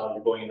exile,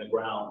 you're going in the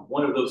ground.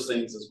 One of those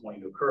things is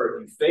going to occur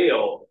if you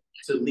fail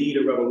to lead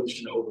a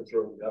revolution to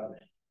overthrow the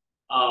government.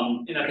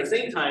 And at the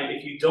same time,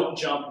 if you don't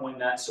jump when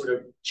that sort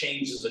of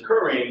change is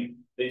occurring,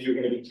 then you're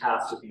going to be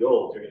cast with the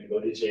old. You're going to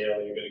go to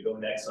jail, you're going to go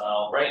in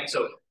exile, right?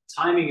 So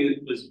timing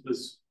was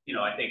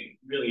I think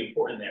really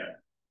important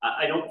there.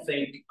 I don't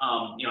think,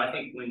 I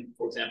think when,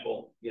 for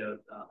example,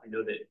 I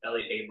know that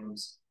Elliot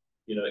Abrams,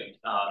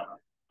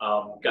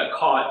 got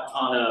caught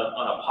on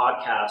a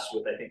podcast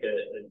with, I think,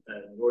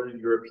 a Northern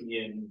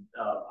European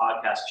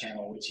podcast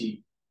channel, which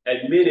he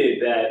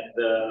admitted that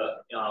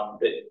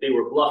that they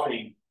were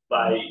bluffing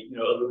by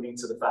alluding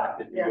to the fact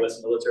that the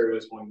U.S. military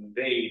was going to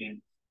invade,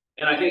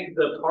 and I think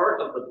the part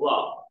of the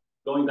bluff,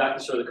 going back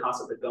to sort of the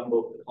concept of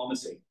gunboat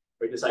diplomacy,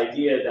 right? This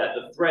idea that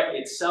the threat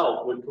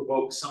itself would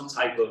provoke some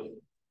type of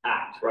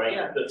act, right?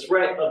 Yeah. The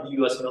threat of the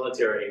U.S.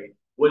 military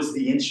was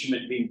the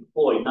instrument being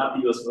deployed, not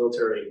the U.S.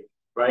 military,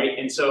 right?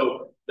 And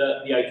so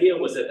the idea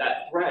was that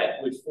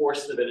threat would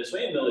force the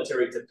Venezuelan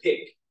military to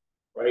pick,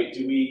 right?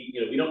 Do we,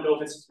 we don't know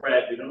if it's a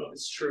threat, we don't know if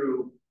it's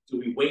true. Do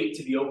we wait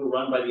to be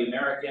overrun by the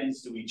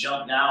Americans? Do we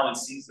jump now and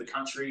seize the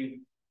country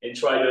and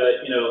try to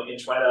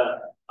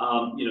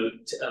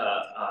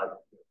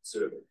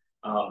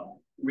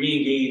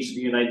re-engage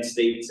the United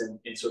States in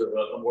sort of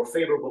a more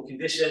favorable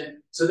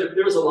condition? So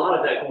there was a lot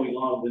of that going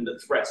on when the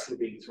threats were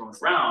being thrown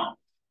around.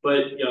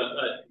 But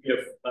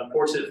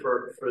unfortunate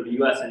for the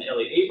U.S. and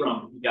Elliot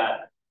Abrams, he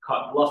got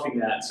caught bluffing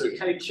that. So it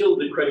kind of killed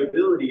the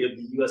credibility of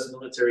the U.S.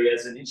 military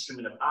as an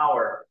instrument of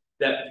power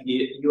that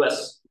the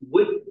U.S.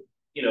 would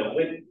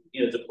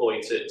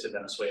deployed to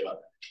Venezuela.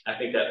 I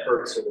think that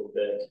hurts a little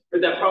bit,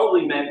 but that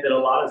probably meant that a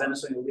lot of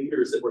Venezuelan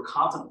leaders that were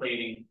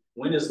contemplating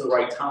when is the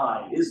right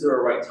time, is there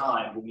a right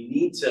time, do we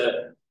need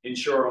to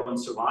ensure our own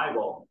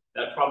survival,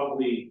 that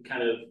probably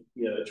kind of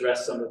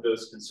addressed some of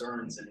those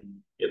concerns, and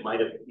it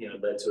might have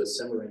led to a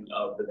simmering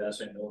of the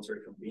Venezuelan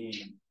military from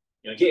being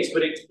engaged.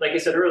 But like I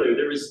said earlier,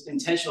 there was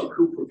intentional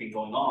coup proofing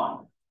going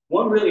on.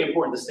 One really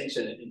important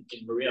distinction, and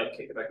Maria, I'll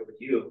kick it back over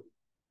to you.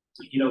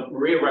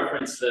 Maria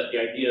referenced the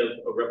idea of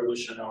a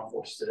revolution in armed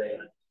forces today,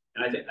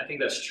 and I think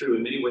that's true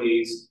in many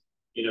ways.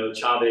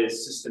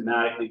 Chavez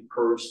systematically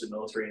purged the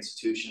military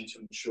institution to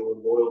ensure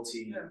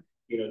loyalty,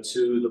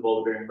 to the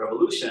Bolivarian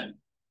Revolution.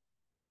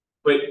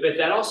 But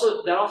that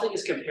also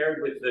gets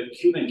compared with the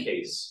Cuban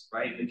case,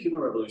 right? The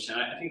Cuban Revolution.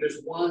 I think there's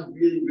one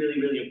really,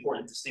 really, really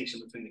important distinction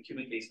between the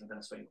Cuban case and the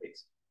Venezuelan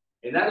case.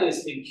 And that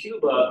is, in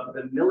Cuba,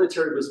 the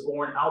military was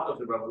born out of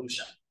the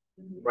revolution,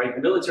 right?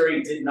 The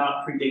military did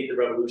not predate the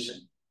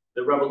revolution.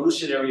 The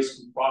revolutionaries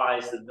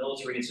comprised the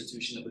military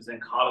institution that was then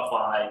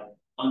codified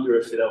under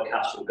a Fidel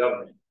Castro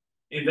government.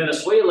 In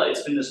Venezuela,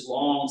 it's been this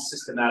long,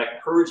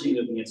 systematic purging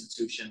of the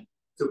institution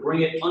to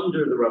bring it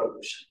under the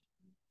revolution.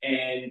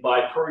 And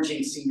by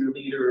purging senior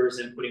leaders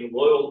and putting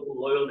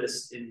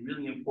loyalists in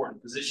really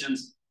important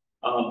positions,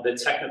 the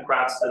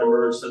technocrats that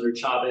emerged under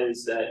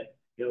Chavez that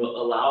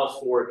allowed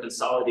for a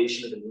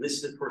consolidation of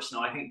enlisted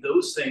personnel, I think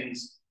those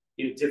things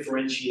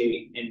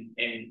differentiate and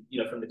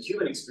from the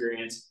Cuban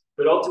experience,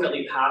 but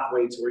ultimately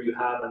pathway to where you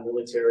have a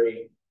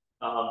military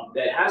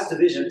that has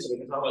divisions. So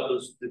we can talk about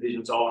those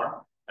divisions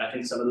are. I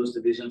think some of those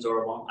divisions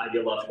are along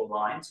ideological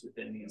lines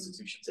within the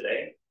institution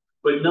today,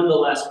 but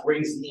nonetheless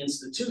brings the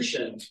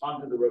institution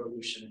under the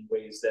revolution in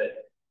ways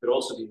that could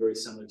also be very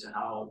similar to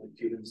how the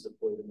Cubans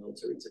deploy the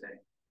military today.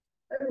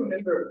 I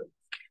remember,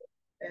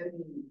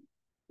 and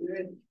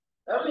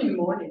early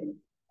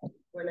morning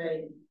when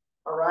I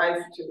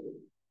arrived to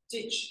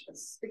teach at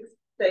 7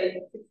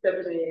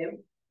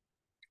 a.m.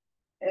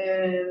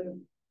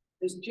 and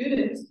the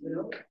students,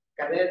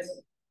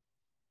 cadets,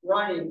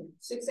 running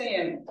 6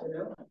 a.m.,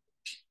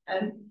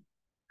 and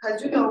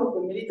as you know,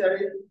 the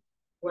military,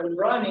 when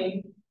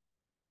running,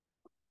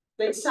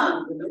 they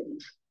sung,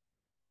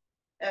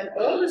 and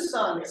all the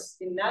songs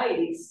in the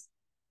 90s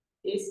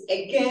is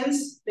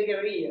against the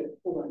guerrilla,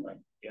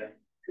 yeah,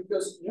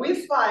 because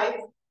we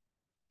fight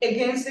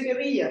against the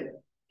guerrilla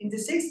in the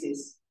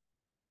 60s.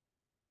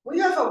 We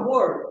have a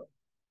war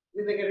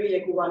with the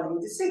guerrilla Cubana in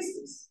the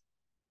 60s,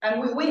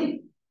 and we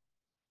win.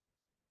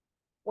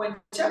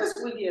 When Chavez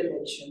won the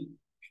election,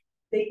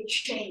 they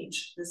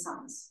changed the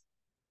songs.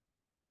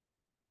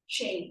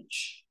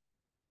 Change,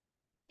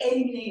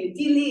 eliminate,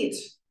 delete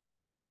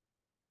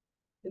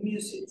the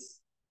music.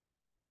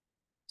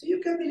 So you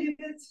can believe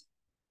it?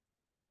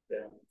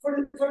 Yeah.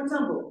 For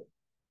example,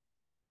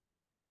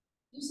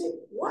 you say,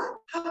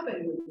 what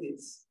happened with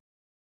this?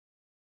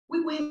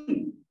 We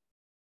win.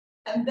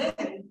 And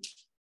then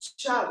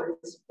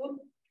Chavez put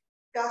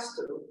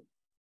Castro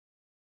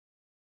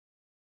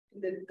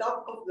in the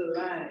top of the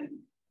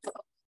line.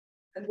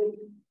 And then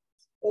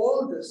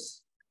all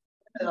this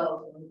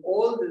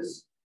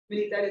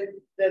military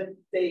that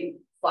they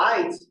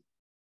fight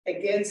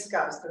against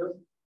Castro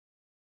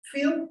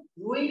feel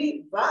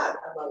really bad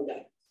about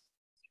that.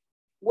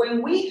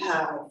 When we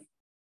have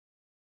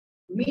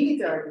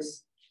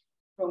militaries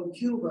from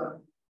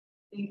Cuba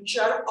in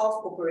charge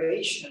of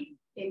operation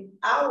in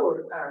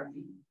our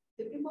army,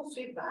 the people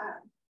feel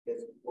bad.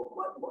 Because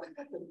what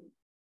happened?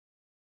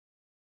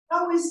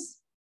 How is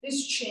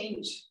this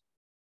change?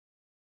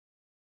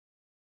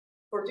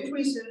 For this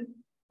reason,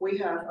 we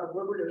have a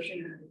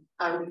revolutionary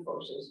armed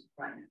forces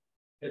right now.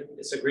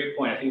 It's a great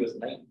point. I think it was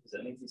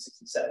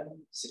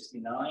 1967,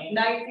 69?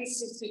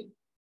 1966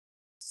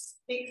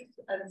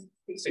 and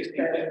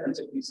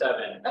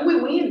 67. And we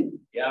win.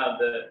 Yeah,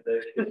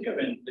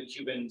 the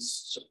Cubans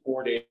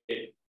supported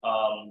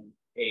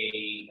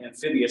a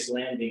amphibious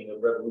landing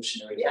of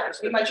revolutionary. Yeah,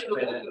 that's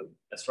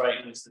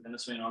right. The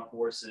Venezuelan armed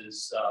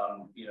forces,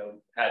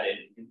 had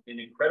an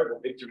incredible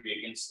victory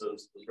against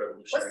those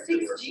revolutionaries.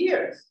 For 6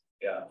 years.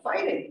 Yeah,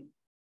 fighting,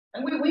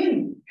 and we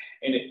win.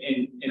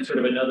 And sort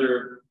of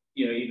another,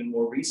 even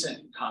more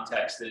recent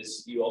context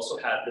is you also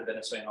had the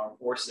Venezuelan armed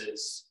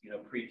forces,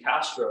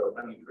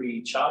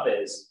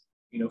 pre-Chavez,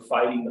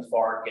 fighting the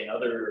FARC and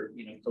other,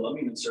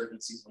 Colombian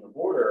insurgencies on the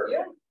border.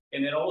 Yeah.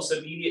 And then almost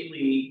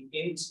immediately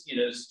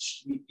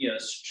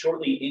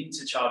shortly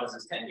into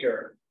Chavez's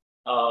tenure,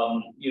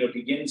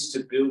 begins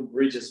to build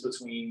bridges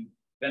between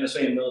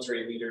Venezuelan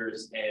military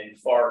leaders and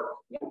FARC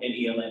and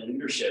ELN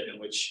leadership, in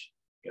which,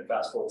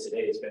 fast forward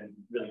today, it's been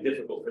really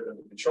difficult for them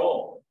to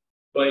control.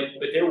 But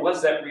there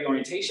was that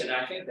reorientation. And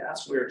I think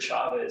that's where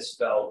Chavez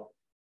felt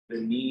the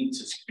need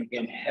to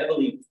begin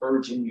heavily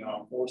purging the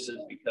armed forces,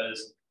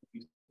 because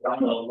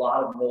a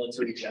lot of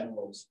military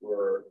generals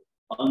were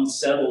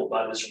unsettled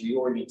by this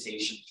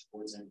reorientation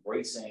towards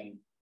embracing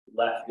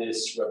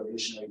leftist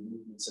revolutionary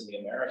movements in the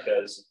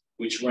Americas,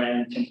 which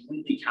ran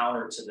completely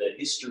counter to the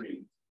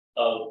history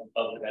of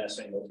the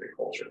Venezuelan military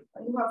culture.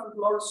 And you have a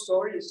lot of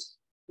stories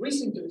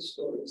recent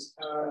stories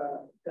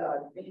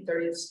that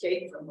military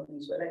escaped from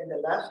Venezuela in the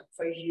last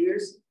 5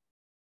 years,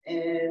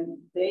 and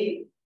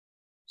they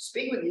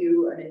speak with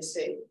you and they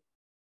say,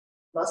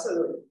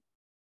 Ambassador,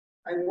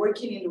 I'm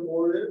working in the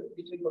border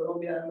between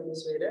Colombia and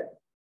Venezuela,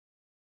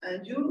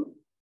 and you,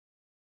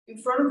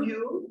 in front of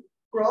you,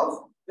 cross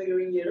the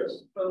guerrilleros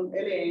from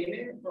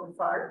LN, from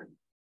FARC,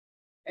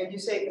 and you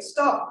say,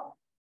 stop.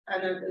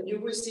 And you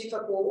receive a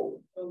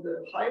call from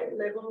the high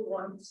level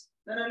ones.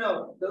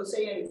 No, don't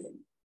say anything.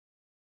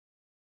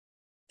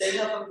 They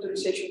have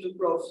authorization to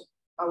cross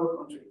our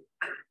country.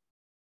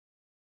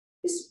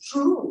 It's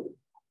true.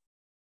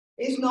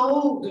 It's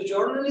no, the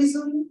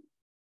journalism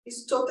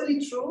is totally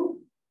true.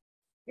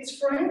 It's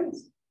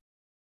friends.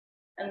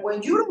 And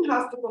when you don't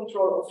have the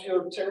control of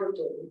your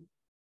territory,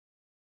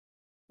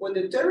 when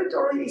the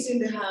territory is in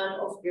the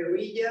hand of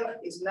guerrilla,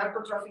 is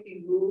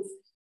narco-trafficking group,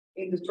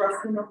 in the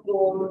trafficking of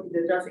gold, in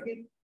the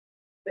trafficking,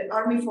 the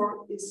army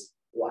force is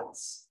what?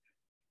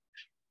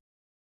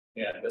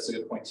 Yeah, that's a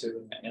good point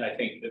too. And I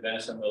think the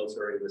Venezuelan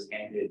military was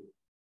handed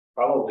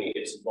probably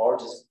its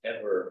largest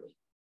ever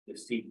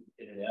defeat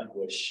in an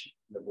ambush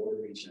in the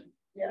border region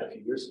a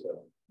few years ago.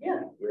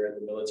 Yeah. Where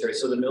the military,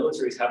 so the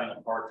military is having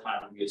a hard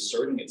time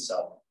reasserting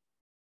itself,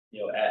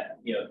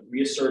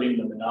 reasserting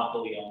the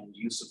monopoly on the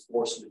use of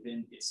force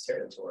within its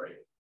territory.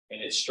 And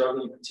it's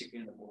struggling,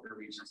 particularly in the border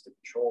regions, to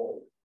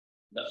control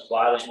the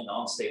violent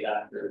non-state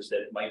actors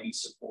that might be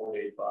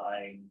supported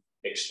by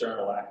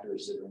external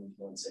actors that are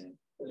influencing.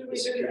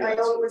 I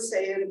always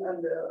say it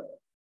on the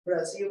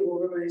Brazil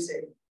government, I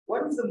say,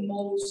 one of the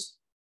most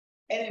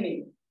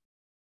enemy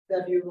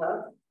that you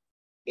have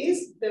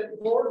is the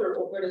border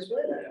of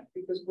Venezuela,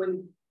 because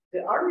when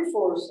the army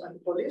force and the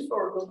police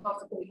force don't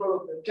have the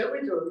control of the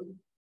territory,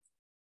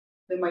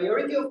 the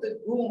majority of the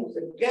guns,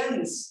 the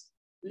gangs,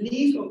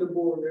 live on the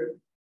border,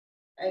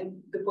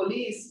 and the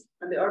police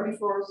and the army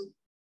force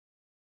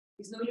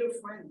is not your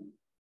friend,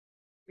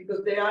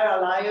 because they are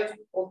allies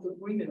of the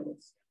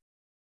criminals.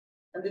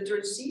 And the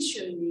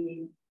transition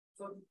need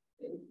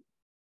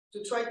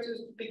to try to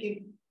speak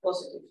in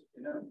positive,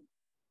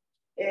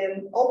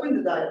 and open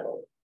the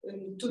dialogue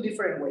in two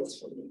different ways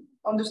for me.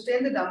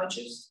 Understand the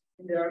damages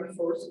in the army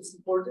force, it's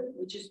important,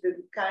 which is the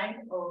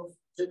kind of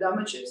the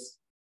damages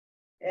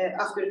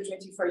after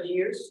 25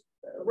 years,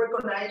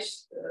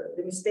 recognize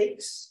the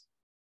mistakes,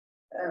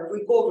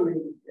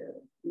 recovery,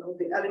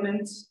 the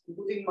elements,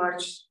 put in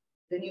march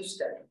the new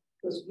step,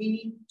 because we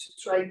need to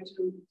try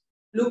to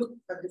look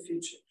at the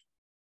future,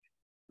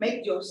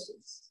 make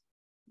justice,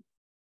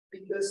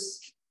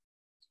 because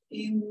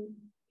in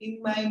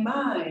my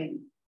mind,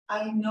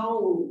 I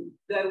know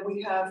that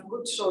we have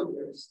good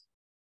soldiers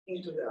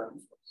into the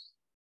armed force.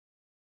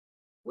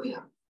 We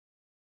have.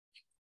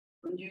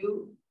 When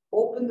you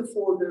open the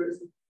folders,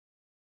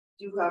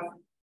 you have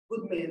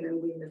good men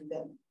and women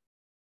then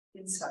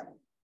inside.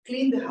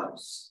 Clean the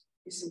house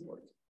is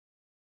important.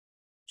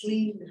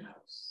 Clean the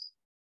house.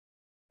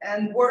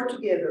 And work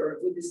together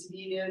with the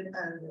civilian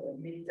and the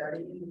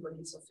military in the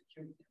police of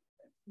security.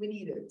 We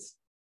need it.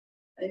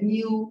 A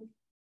new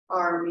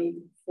army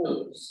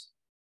force.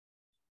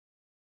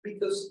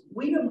 Because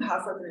we don't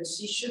have a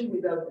transition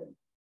without them.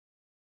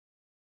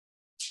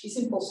 It's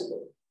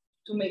impossible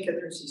to make a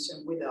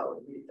transition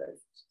without military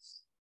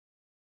forces.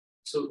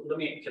 So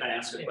can I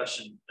ask a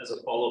question as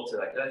a follow-up to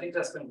that? I think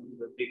that's been one of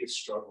the biggest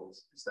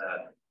struggles, is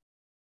that,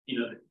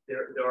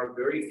 there are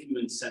very few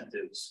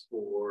incentives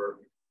for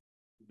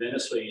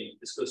Venezuelan,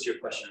 this goes to your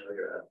question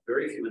earlier,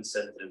 very few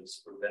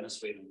incentives for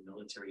Venezuelan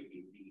military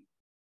elite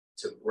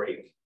to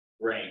break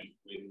rank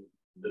with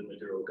the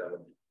Maduro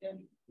government.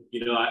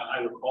 Yeah. I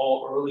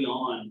recall early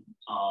on,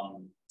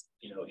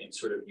 in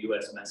sort of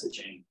US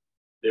messaging,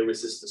 there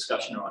was this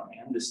discussion around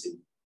amnesty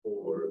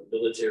for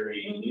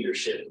military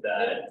leadership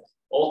that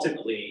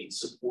ultimately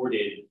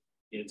supported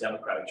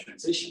democratic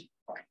transition.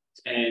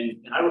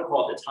 And I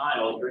recall at the time,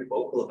 I was very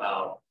vocal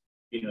about,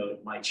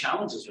 my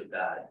challenges with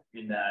that,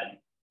 in that,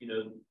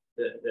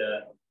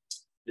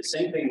 the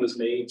same thing was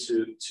made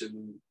to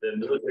the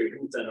military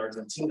junta in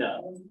Argentina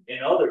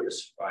and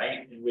others,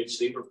 right? In which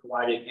they were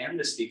provided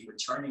amnesty for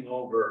turning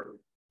over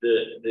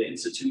the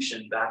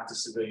institution back to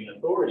civilian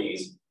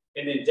authorities.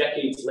 And then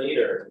decades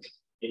later,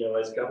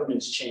 as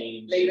governments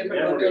change, and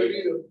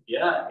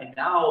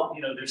now,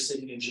 they're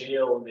sitting in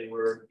jail, and they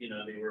were,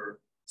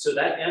 so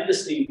that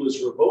amnesty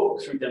was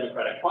revoked through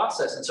democratic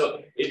process. And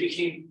so it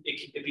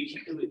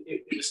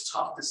was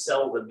tough to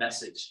sell the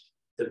message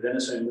to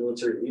Venezuelan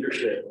military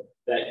leadership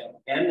that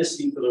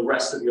amnesty for the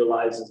rest of your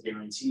lives is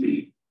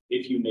guaranteed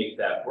if you make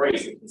that break.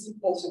 It's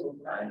impossible.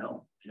 I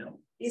know.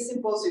 It's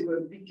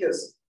impossible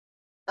because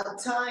at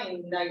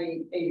time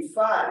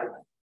 1985,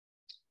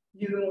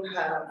 you don't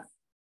have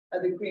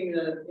the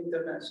criminal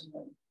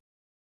international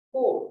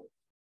court.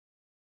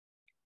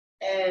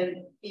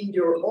 And in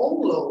your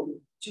own law,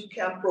 you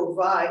can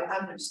provide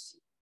amnesty.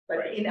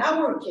 But in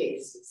our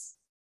cases,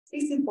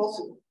 it's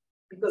impossible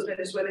because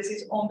Venezuela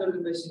is under the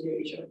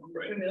investigation of the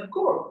criminal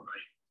court.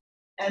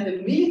 And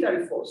the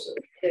military forces,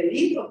 the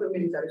elite of the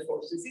military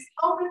forces is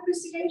under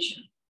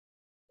investigation.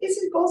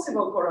 It's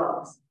impossible for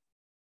us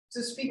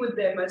to speak with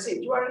them and say,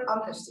 you are an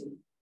amnesty.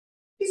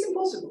 It's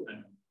impossible.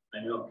 I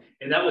know.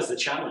 And that was the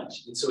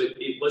challenge. And so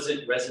it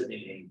wasn't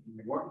resonating.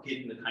 We weren't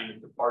getting the kind of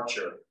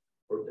departure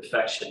or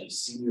defection of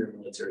senior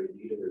military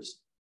leaders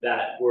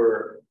that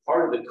were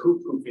part of the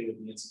coup-proofing of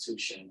the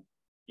institution,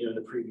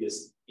 the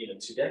previous,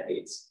 2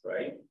 decades,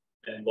 right?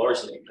 And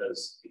largely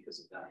because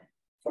of that.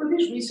 For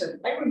this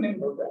reason, I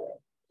remember that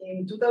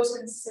in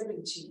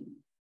 2017,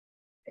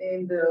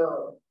 in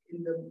the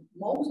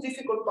most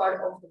difficult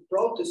part of the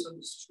protest on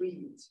the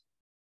street,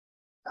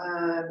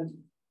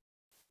 and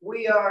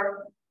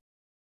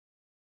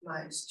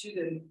my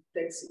student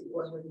Texi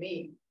was with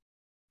me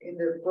in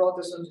the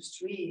protest on the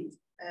street,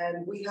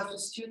 and we have a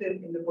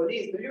student in the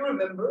police. Do you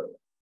remember?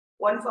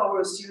 One of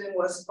our students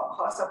was a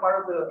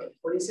part of the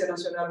Policía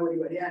Nacional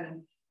Bolivariana,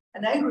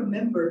 and I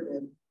remember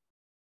them.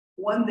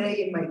 One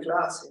day in my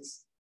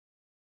classes,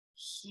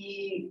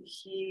 he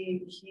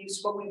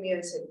spoke with me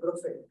and said,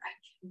 "Profe,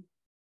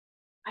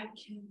 I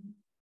can."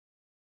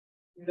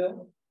 He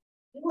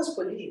was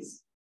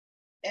police,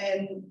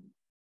 and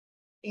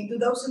in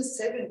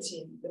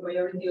 2017, the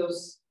majority of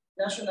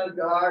National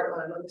Guard,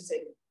 or not to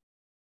say,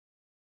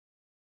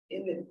 I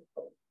need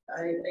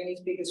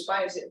to speak in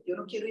Spanish, said, yo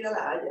no quiero ir a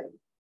La Haya.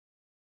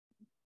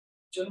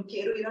 Yo no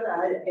quiero ir a La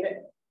Haya.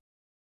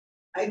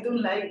 I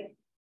don't like,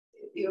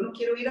 yo no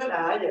quiero ir a La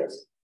Haya.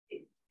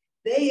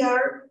 They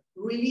are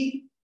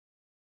really,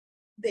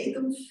 they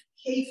don't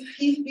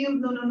feel,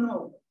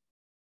 no.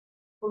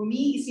 For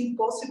me, it's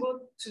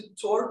impossible to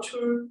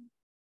torture,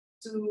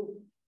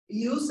 to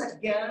use a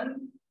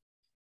gun,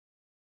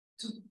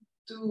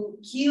 to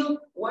kill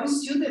one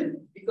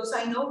student, because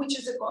I know which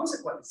is the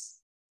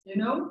consequence,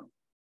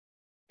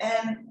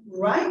 And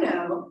right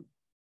now,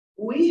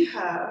 we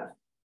have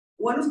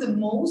one of the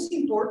most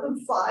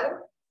important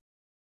files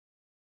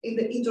in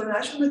the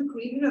International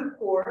Criminal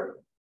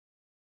Court.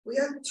 We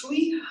have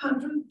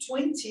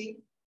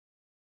 320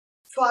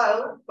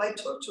 filed by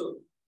torture.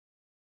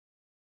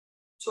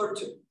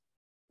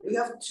 We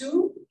have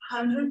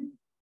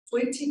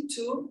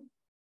 222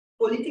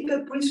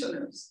 political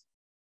prisoners.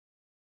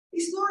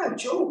 It's not a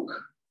joke.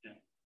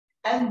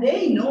 And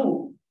they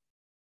know.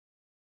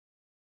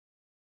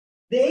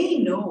 They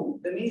know,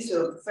 the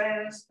Minister of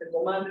Defense, the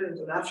Commander of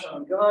the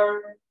National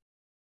Guard,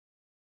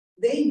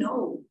 they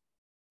know.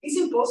 It's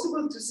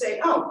impossible to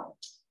say, oh,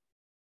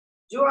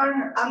 you are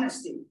an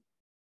amnesty.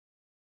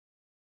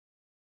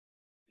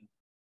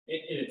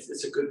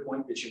 It's a good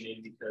point that you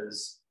made,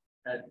 because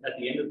at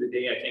the end of the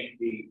day, I think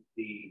the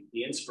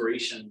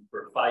inspiration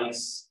for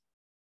FICE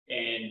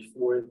and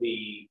for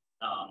the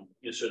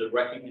sort of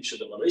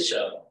recognition of the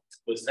militia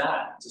was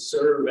that, to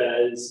serve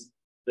as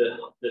the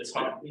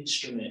top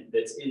instrument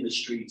that's in the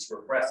streets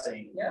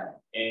repressing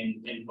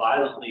and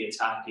violently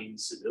attacking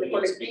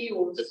civilians,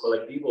 the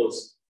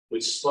colectivos,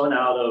 which spun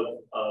out of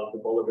the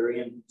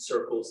Bolivarian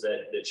circles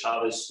that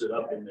Chavez stood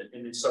up and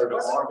then started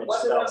to arm in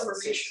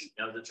 2006.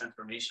 That was a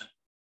transformation.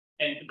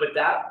 But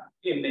that,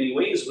 in many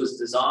ways, was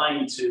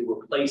designed to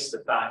replace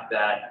the fact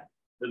that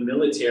the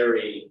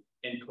military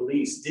and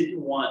police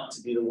didn't want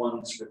to be the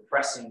ones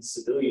repressing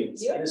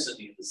civilians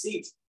innocently in the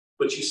seats,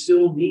 but you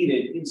still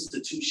needed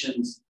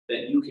institutions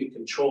that you could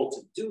control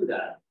to do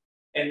that.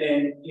 And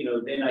then,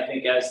 then I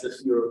think as the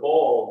fear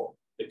evolved,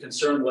 the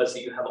concern was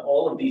that you have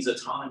all of these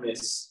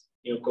autonomous,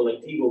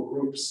 colectivo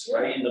groups,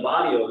 right, in the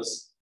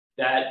barrios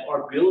that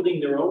are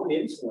building their own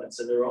influence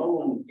and their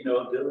own,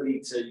 ability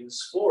to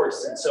use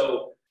force. And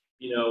so,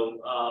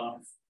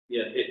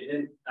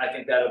 I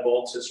think that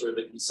evolved to sort of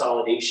the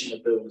consolidation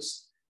of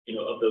those, into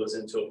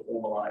a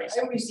formalized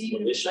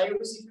militia. I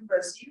received in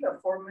Brazil a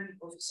former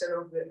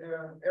officer of the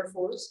Air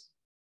Force.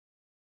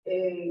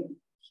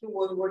 He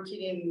was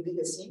working in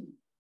DGCIM,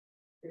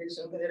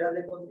 Dirección General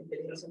de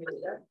Contrainteligencia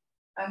Militar,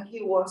 and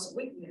he was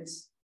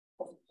witness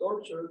of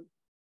torture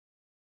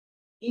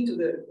into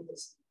the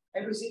DGCIM. I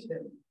received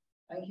them,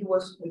 and he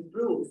was with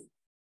proof,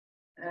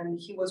 and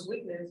he was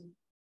witness,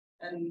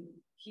 and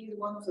he's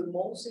one of the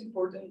most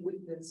important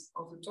witnesses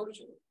of the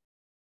torture.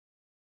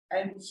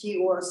 And he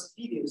was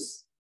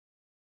videos.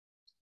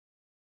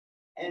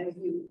 And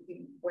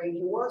when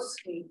he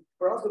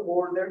crossed the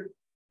border,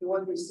 he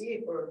was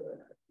received for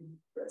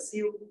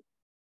Brazil.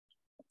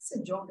 It's a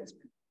young man,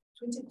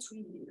 23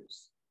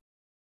 years.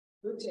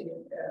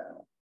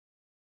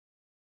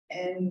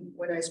 And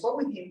when I spoke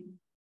with him,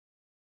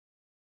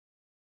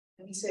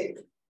 and he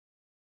said,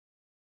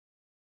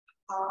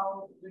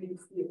 how do you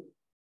feel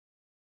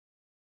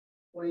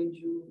when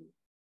you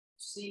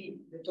see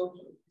the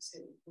torture? He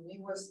said, for me,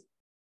 it was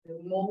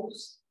the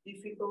most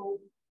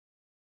difficult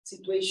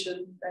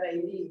situation that I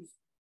lived,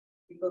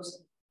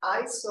 because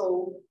I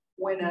saw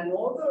when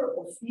another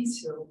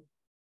officer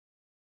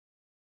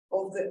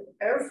of the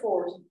Air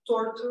Force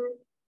tortured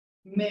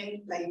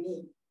men like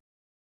me.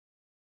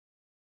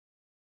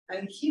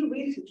 And he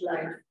risked his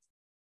life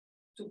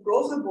to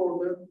cross the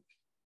border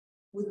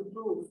with the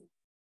proof.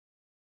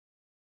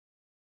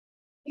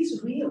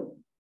 It's real.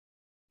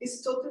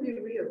 It's totally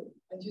real.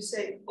 And you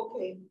say,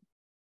 okay,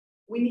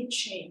 we need to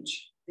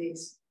change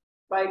this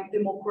by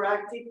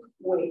democratic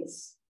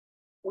ways.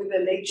 with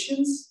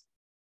elections,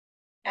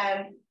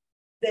 and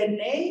the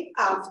day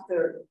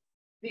after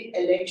the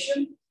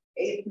election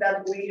is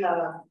that we have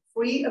a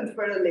free and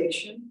fair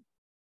election.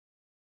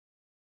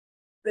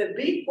 The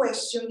big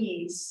question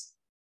is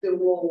the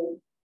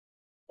role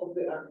of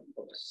the armed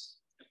force.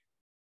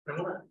 I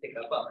want to pick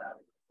up on that.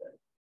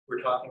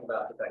 We're talking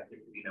about the fact that there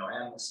could be no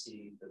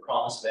amnesty, the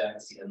promise of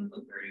amnesty doesn't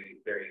look very,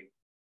 very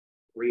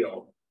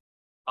real.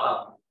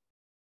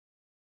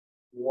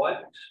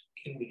 What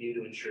can we do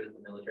to ensure that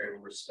the military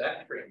will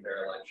respect free and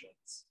fair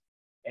elections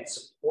and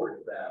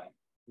support them,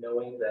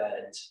 knowing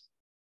that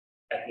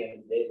at the end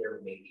of the day there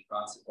may be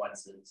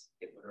consequences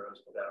if Maduro is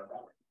put out of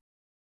power?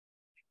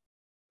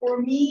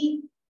 For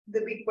me,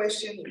 the big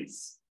question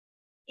is,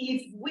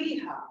 if we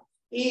have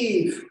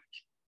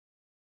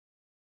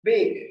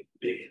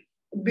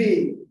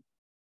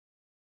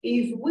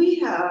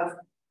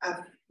a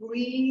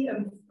free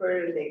and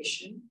fair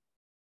election,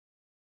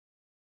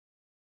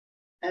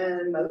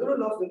 and Maduro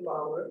lost the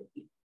power,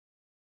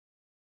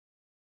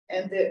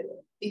 and the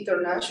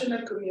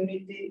international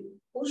community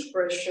pushed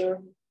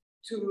pressure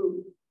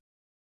to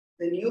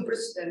the new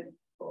president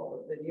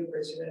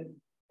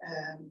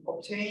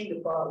obtain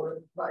the power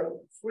by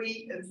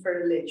free and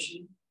fair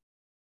election,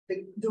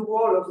 the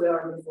role of the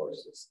armed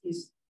forces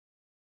is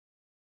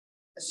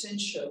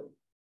essential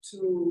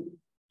to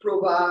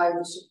provide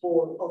the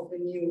support of the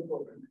new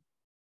government.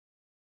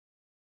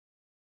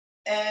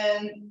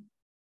 And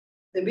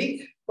the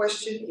big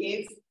question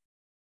is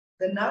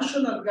the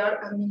National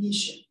Guard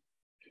ammunition,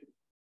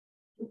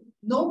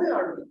 not the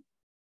army,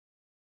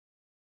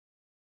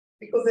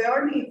 because the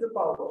army is the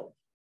power.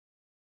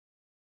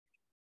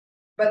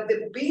 But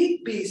the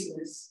big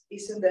business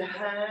is in the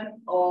hand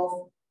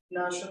of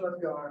National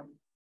Guard,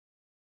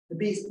 the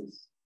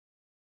business.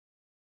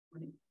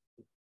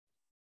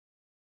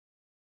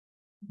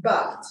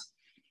 But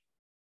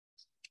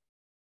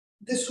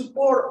the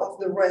support of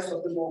the rest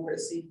of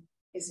democracy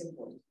is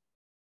important.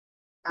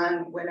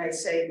 And when I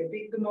say the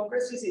big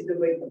democracies, it's the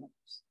big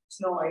democracies. It's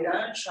not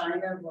Iran,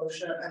 China,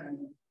 Russia, and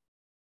America.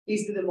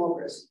 It's the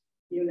democracy.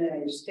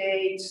 United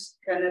States,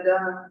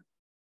 Canada,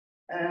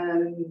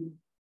 and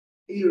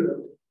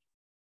Europe.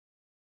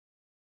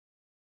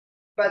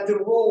 But the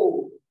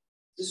role,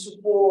 the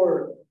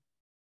support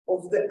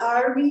of the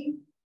army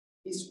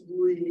is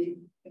really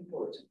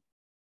important.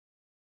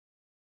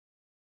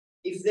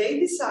 If they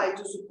decide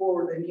to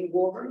support the new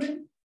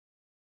government,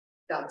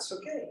 that's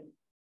okay.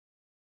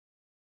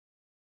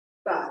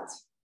 But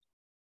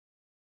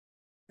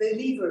the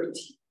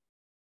liberty,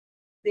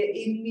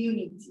 the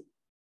immunity,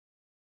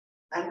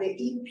 and the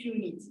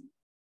impunity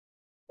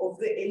of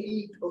the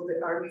elite of the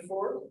army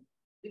force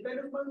depend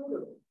on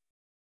Maduro.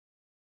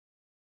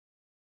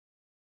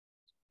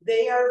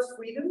 They are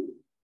freedom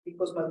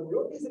because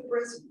Maduro is the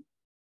president.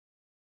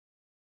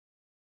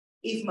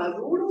 If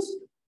Maduro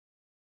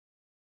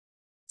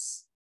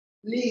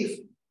leave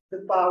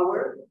the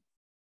power,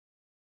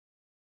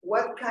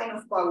 what kind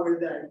of power are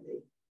they?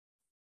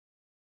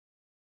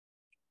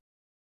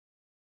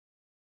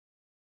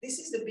 This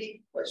is the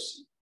big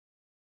question.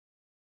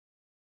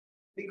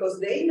 Because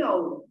they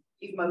know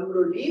if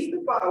Maduro leaves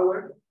the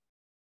power,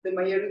 the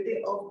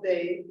majority of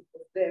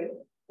them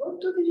go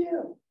to the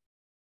jail.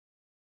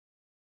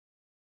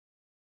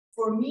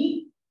 For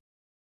me,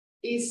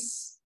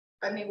 it's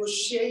a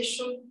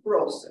negotiation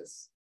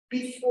process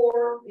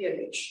before the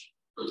election.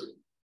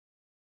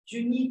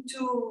 You need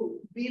to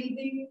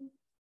building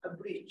a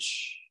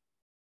bridge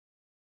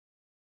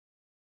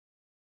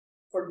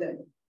for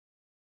them.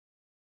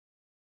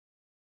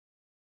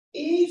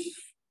 If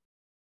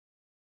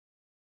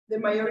the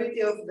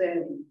majority of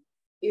them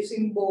is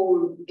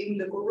involved in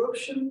the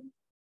corruption,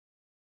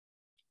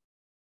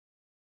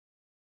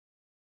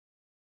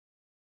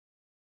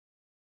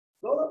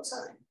 go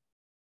outside.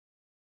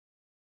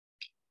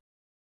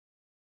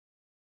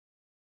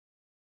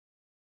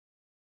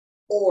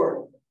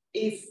 Or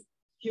if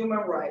human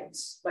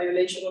rights,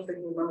 violation of the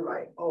human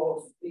right,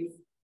 of if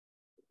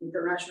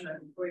international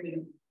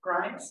criminal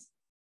crimes,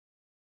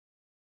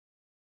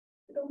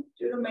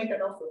 you don't make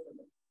an offer for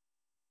them.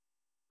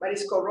 But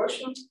it's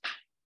corruption.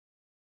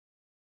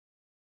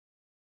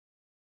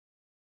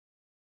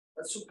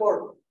 But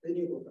support the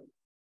new government.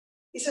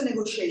 It's a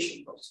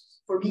negotiation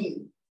process for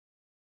me.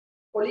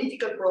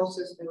 Political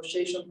process,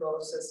 negotiation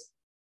process.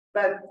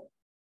 But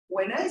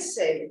when I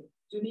say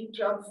you need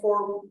to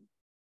transform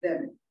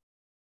them,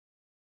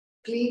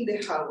 clean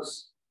the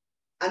house,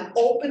 and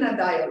open a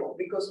dialogue,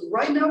 because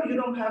right now you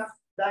don't have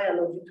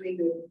dialogue between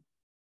the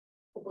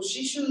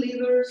opposition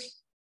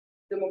leaders,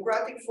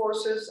 democratic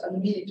forces,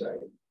 and military.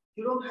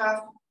 You don't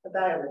have a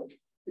dialogue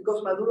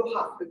because Maduro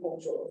has the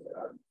control of the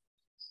army.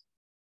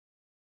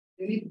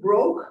 You need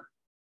broke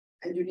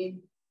and you need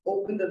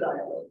open the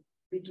dialogue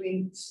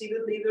between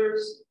civil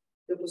leaders,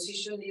 the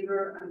opposition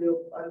leader, and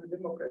the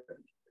democratic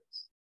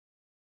leaders.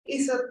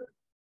 It's a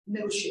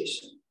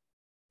negotiation,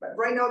 but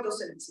right now it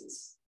doesn't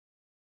exist.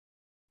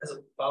 As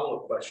a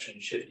follow-up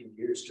question, shifting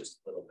gears just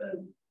a little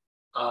bit,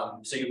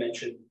 So you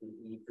mentioned the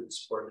need for the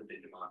support of the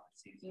big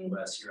democracies,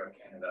 US, Europe,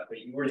 Canada, but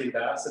you were the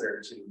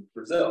ambassador to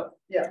Brazil.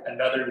 Yeah.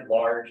 Another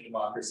large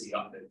democracy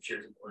on that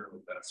shares a border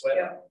with Venezuela.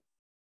 Yeah.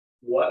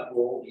 What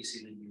role do you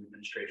see the new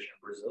administration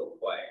of Brazil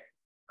playing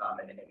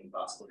in any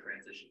possible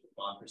transition to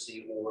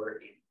democracy,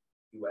 or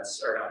in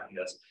US, or not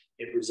US,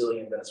 in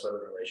Brazilian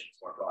Venezuelan relations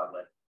more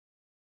broadly?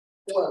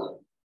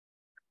 Well,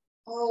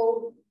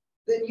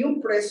 the new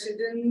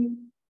president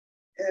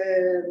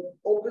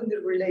opened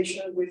the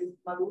relation with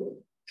Maduro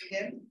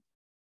again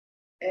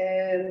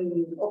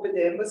and opened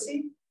the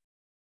embassy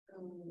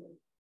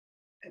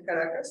in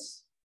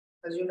Caracas.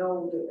 As you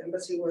know, the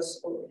embassy was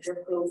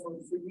closed for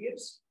 3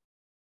 years.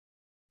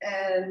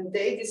 And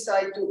they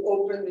decided to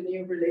open the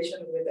new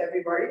relation with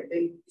everybody.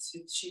 They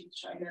visited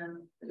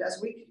China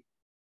last week.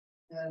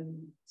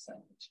 And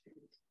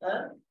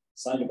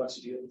Signed a bunch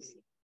of deals.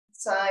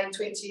 Signed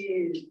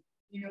 20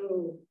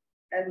 new,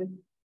 and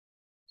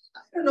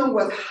I don't know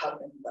what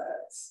happened,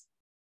 but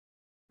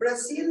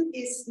Brazil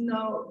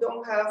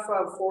don't have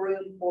a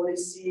foreign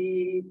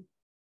policy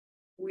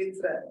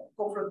with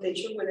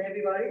confrontation with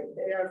everybody.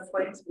 They are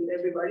friends with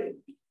everybody.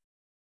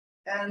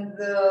 And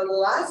the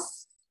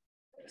last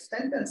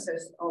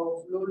sentences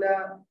of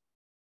Lula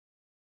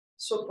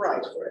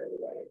surprised for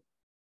everybody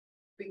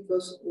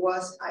because it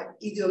was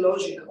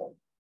ideological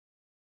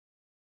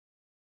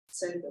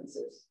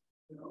sentences.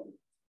 You know,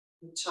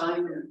 in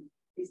China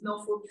is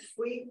not for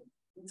free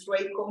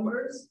trade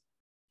commerce,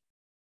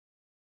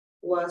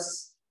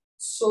 was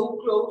so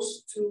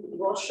close to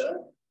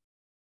Russia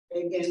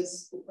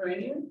against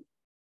Ukraine.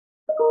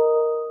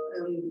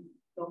 And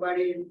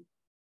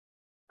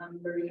I'm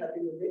very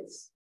happy with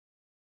this.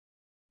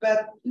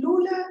 But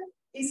Lula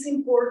is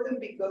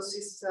important because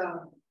he's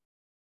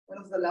one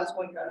of the last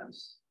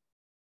Mohicanos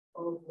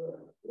of the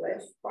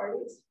left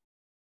parties.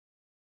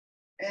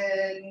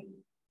 And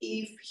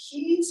if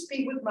he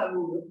speaks with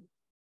Maduro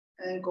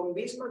and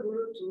convince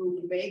Maduro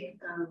to make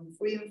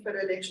free and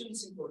fair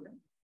elections, important.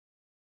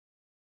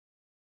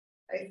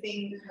 I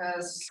think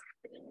has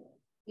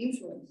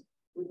influence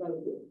with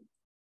Maduro.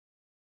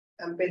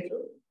 And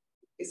Petro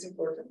is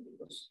important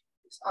because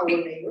it's our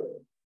neighbor,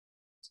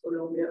 it's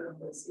Colombia and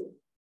Brazil.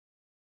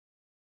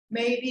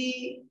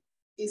 Maybe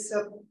it's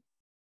a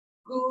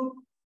good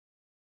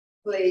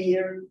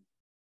player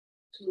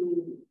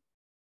to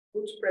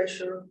put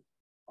pressure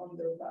on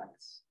their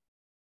backs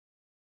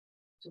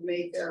to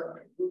make a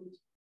good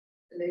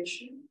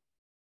election.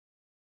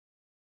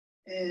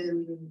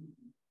 And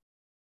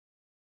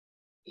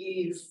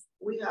if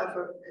we have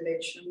an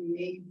election,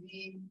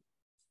 maybe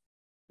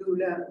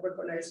Lula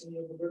recognizing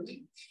the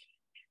government,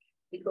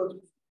 because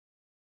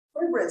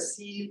for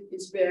Brazil,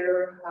 it's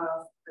better to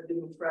have a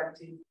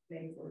democratic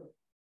neighbor.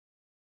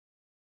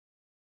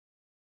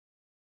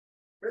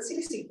 Brazil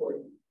is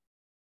important.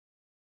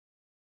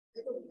 I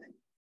don't like,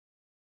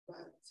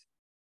 but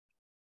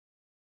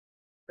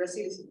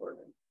Brazil is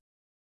important.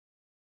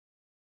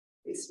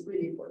 It's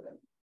really important.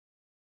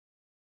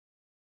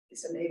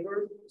 It's a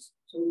neighbor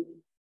to,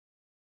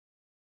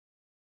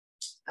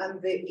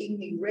 and the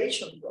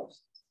immigration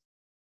process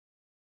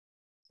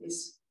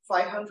is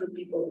 500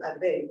 people a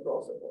day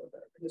cross the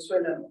border.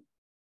 Venezuelan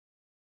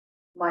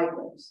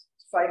migrants,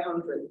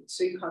 500,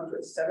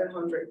 600,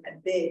 700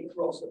 a day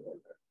cross the border.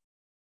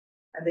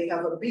 And they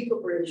have a big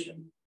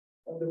operation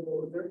on the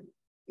border.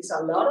 It's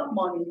a lot of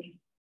money.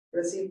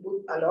 Brazil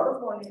put a lot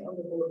of money on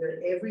the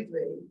border every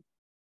day.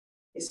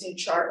 It's in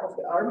charge of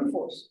the army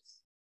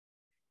forces.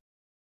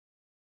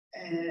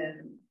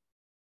 And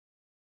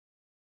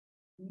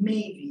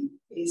maybe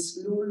is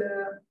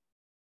Lula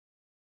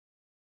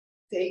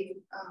take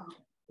a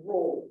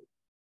role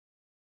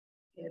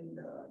in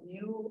the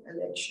new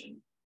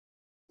election?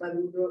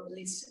 Maduro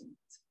listened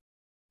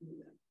to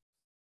Lula.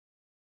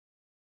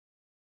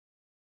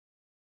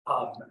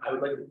 I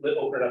would like to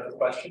open it up for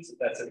questions, if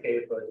that's okay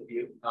with both of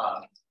you.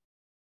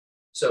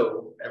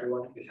 So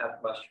everyone, if you have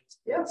questions,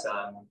 yes.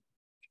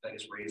 I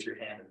guess raise your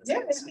hand.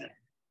 Yes.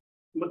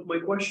 My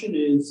question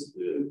is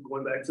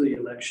going back to the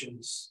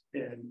elections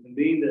and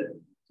being that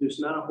there's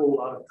not a whole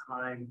lot of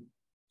time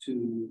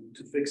to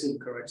fix and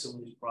correct some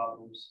of these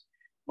problems.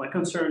 My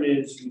concern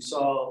is we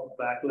saw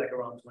back like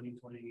around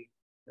 2020,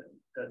 at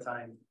that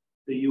time,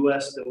 the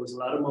US, there was a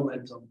lot of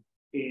momentum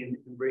in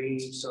bringing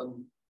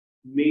some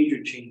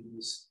major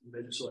changes in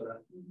Venezuela.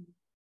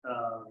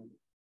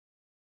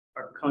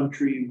 Our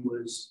country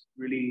was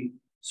really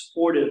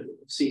supportive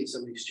of seeing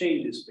some of these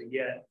changes, but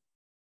yet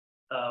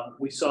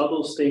we saw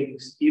those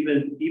things,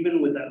 even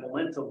with that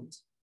momentum,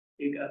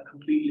 it got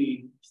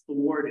completely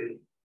thwarted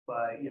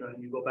by,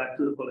 you go back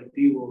to the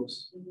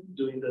colectivos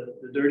doing the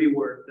dirty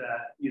work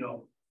that,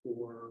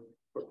 for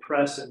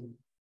press and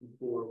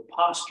for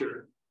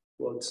posture,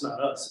 well, it's not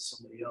us, it's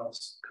somebody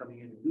else coming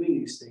in and doing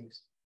these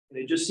things. And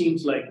it just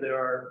seems like there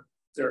are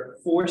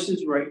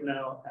forces right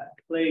now at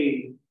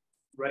play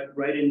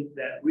right in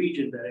that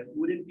region that it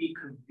wouldn't be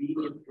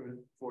convenient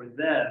for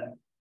them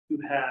to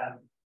have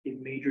a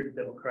major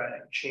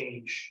democratic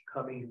change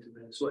coming into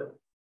Venezuela.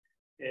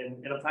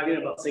 And I'm talking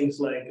about things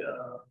like,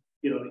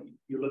 you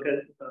look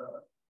at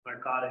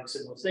narcotics politics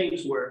and those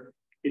things where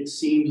it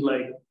seems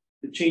like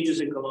the changes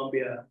in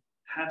Colombia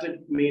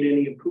haven't made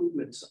any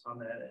improvements on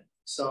that end.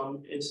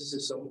 Some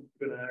instances, some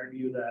are going to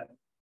argue that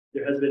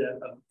there has been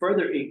a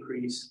further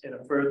increase and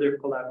a further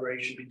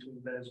collaboration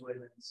between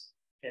Venezuelans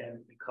and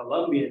the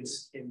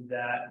Colombians in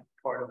that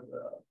part of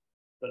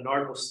the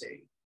narco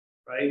state,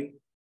 right?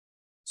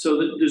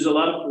 So there's a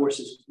lot of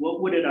forces.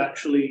 What would it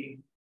actually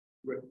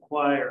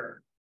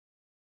require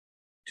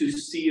to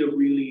see a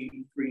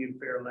really free and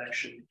fair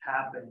election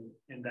happen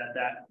and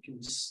that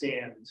can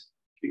stand?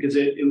 Because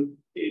in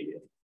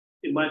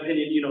my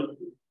opinion,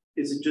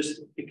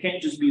 it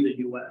can't just be the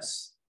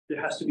US.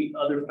 There has to be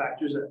other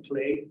factors at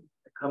play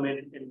that come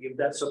in and give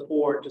that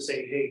support to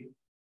say, hey,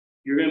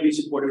 you're going to be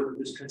supportive of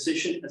this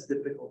transition, as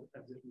difficult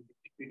as it is.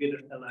 You're going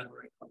to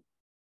elaborate on.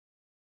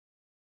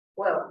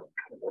 Well,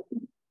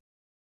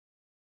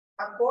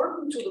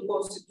 according to the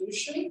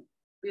Constitution,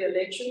 the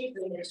election is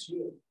the next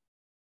year.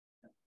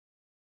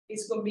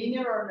 It's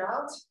convenient or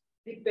not,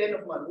 depend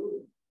on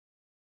Maduro.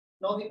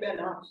 Not depend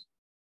on us.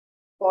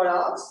 For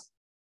us,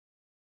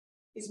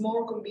 it's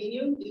more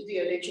convenient if the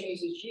election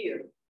is this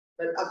year.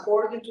 But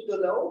according to the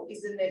law,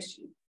 it's the next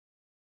year.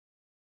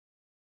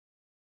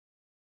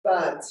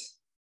 But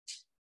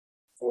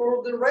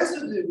for the rest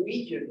of the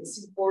region,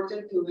 it's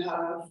important to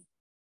have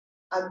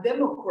a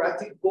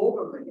democratic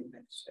government in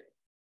Venezuela.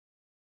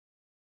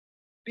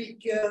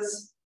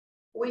 Because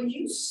when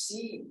you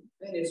see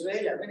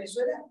Venezuela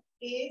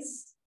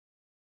is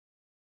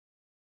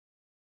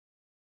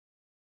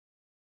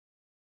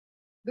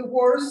the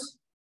worst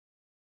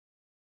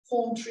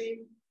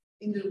country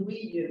in the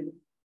region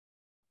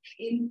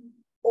in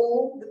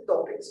all the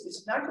topics.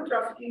 It's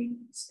narco-trafficking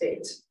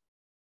state.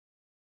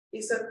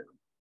 It's a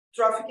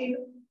trafficking,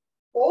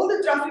 all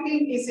the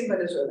trafficking is in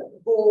Venezuela.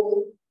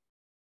 Gold,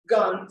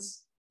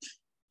 guns,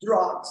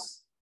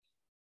 drugs,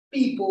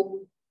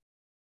 people,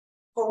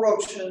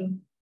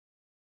 corruption,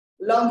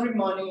 laundry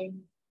money.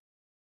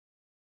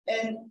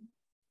 And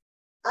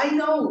I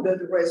know that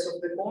the rest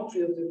of the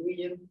country of the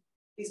region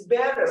is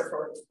better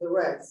for the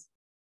rest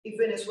if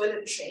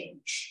Venezuela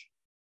change.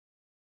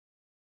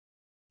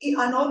 In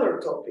another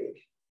topic,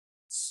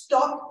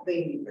 stop the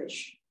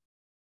immigration.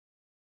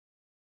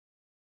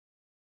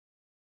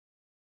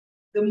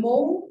 The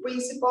more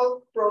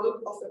principal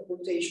product of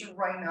importation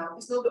right now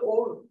is not the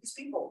oil, it's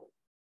people.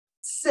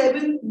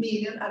 7.5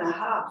 million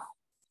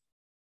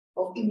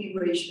of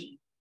immigration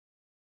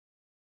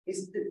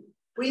is the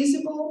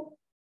principal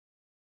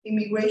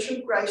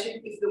immigration crisis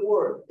of the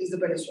world is the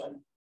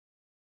Venezuelan.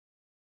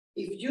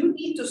 If you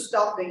need to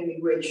stop the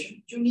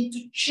immigration, you need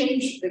to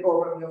change the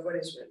government of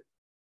Venezuela.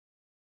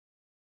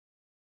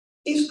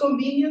 Is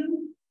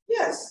convenient?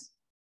 Yes.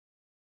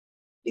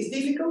 Is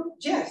difficult?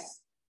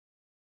 Yes.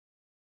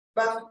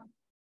 But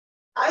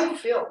I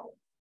feel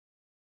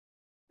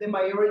the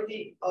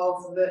majority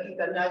of the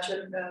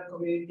international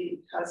community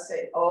has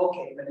said, oh,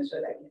 okay,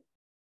 Venezuela again.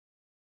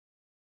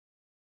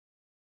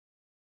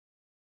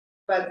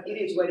 But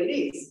it is what it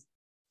is.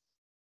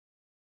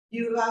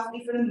 You have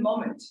different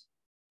moments,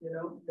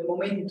 the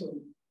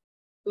momentum.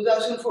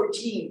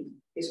 2014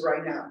 is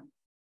right now.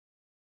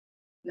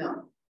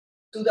 No.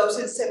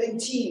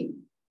 2017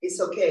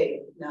 is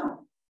okay now.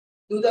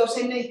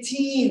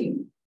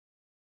 2018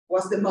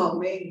 was the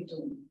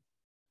momentum.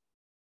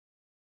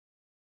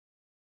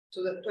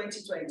 To the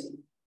 2020,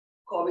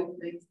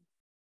 COVID-19.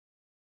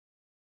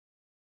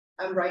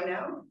 And right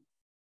now,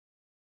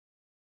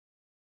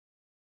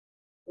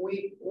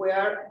 we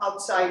are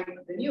outside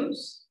the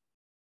news.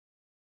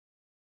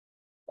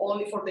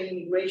 Only for the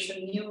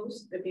immigration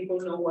news, the people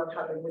know what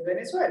happened with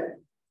Venezuela.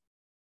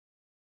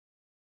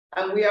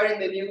 And we are in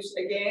the news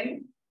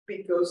again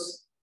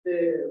because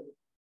the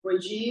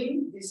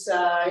regime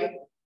decided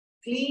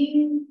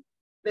clean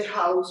the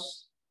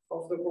house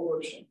of the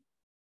corruption.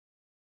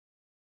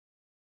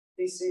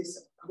 This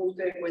is ajuste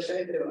de cuentas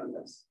entre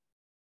bandas.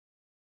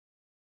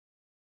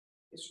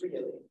 It's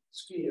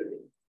clearly.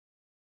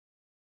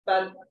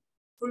 But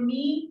for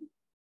me,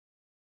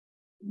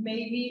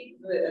 maybe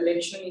the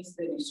election is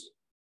the issue.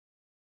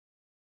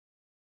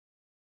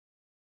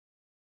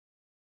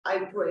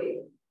 I pray,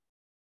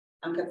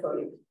 I'm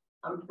Catholic,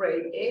 I'm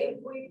praying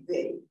every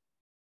day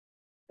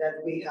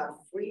that we have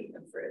free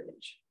and fair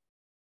election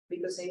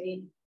because I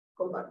need to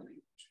come back to my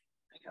country.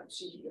 I have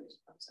 6 years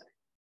outside.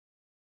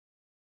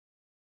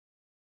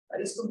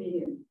 But it's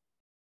convenient.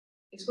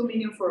 It's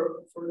convenient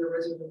for the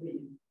rest of the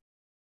region.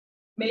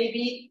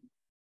 Maybe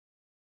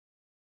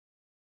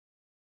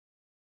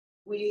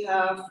we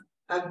have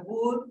a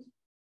good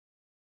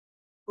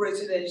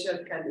presidential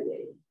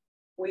candidate.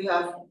 We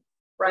have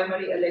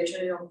primary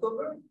election in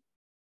October.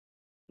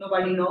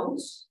 Nobody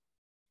knows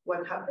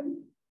what happened.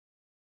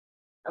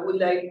 I would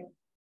like to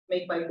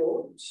make my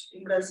vote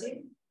in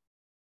Brazil.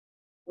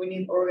 We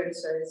need to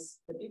organize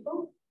the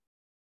people.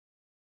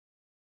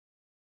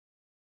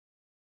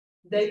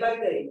 Day by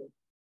day.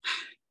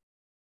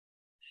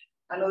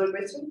 Another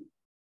question?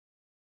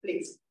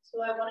 Please.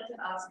 So I wanted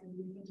to ask, and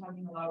we've been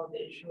talking a lot about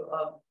the issue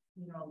of,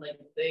 like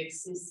the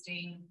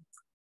existing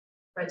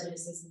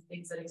prejudices and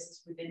things that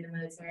exist within the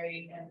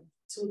military and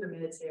to the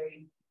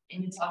military.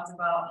 And you talked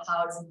about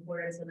how it's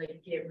important to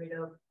like get rid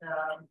of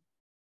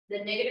the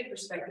negative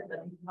perspective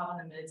that people have on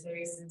the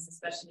military, since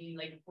especially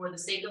like for the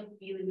sake of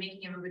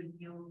making everybody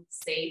feel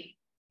safe,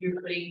 you're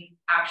putting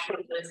actual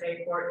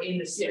military force in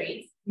the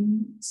streets.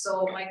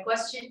 So my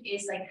question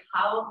is like,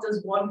 how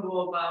does one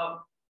go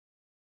about,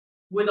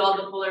 with all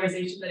the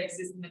polarization that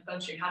exists in the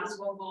country, how does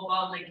one go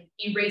about like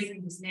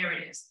erasing these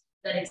narratives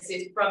that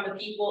exist from the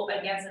people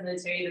against the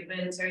military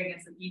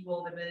against the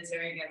people, the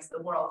military against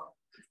the world,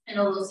 and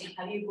all those things?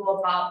 How do you go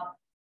about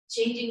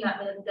changing that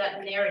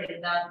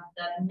narrative,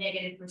 that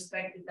negative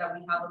perspective that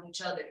we have of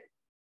each other,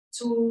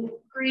 to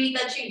create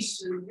that change,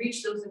 to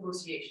reach those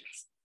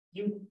negotiations?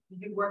 You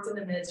worked in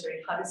the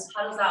military. How do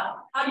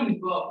you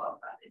go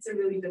about that? It's a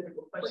really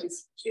difficult question.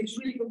 It's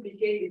really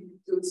complicated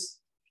because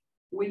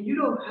when you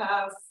don't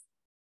have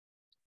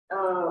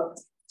a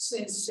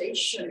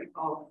sensation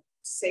of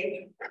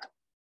safety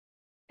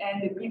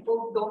and the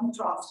people don't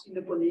trust in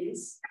the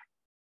police,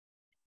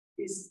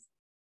 is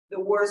the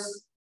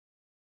worst.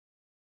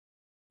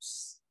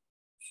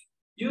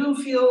 You don't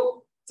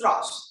feel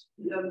trust,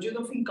 you don't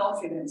feel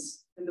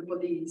confidence in the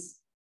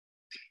police.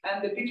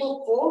 And the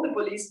people call the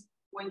police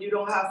when you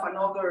don't have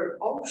another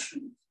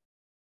option.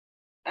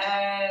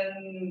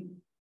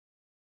 And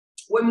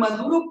when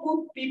Maduro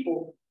put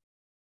people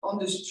on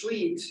the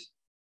street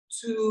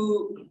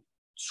to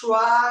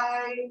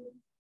try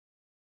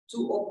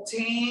to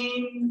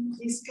obtain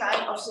this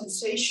kind of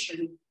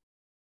sensation,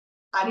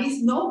 and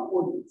it's no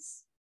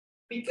police,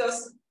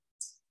 because,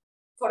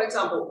 for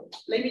example,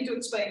 let me to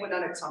explain with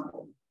an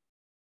example.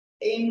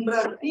 In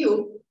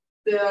Brazil,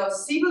 the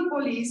civil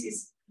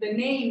police the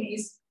name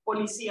is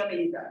Policía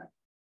Militar.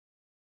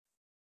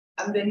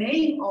 And the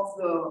name of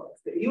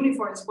the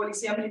uniform is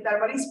Policía Militar,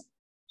 but it's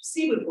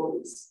civil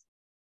police.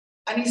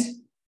 And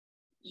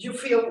you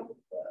feel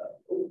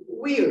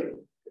weird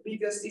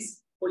because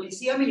it's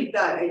Policía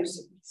Militar, I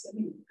use Policía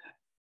Militar.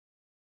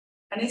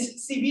 And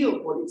it's civil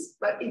police.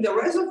 But in the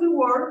rest of the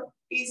world,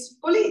 it's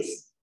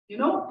police,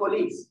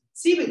 police.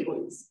 Civil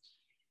police.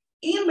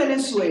 In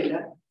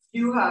Venezuela,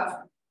 you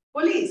have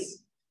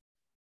police,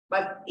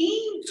 but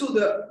into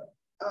the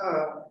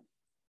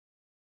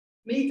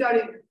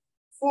military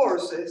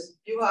forces,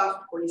 you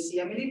have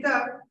Policía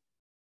Militar,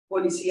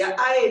 Policía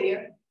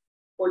Aérea,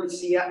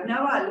 Policía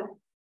Naval.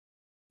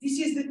 This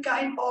is the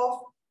kind of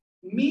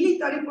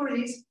military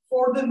police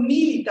for the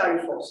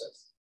military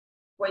forces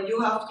when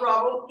you have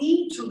traveled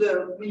into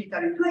the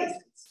military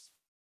places.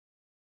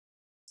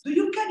 So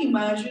you can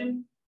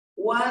imagine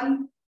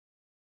one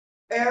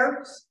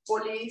air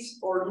police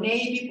or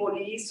navy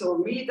police or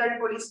military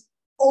police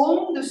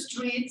on the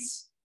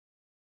streets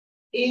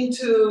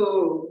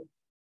into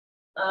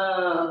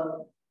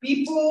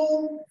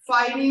people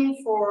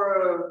fighting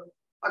for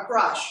a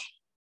crash,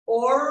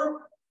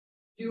 or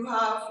you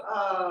have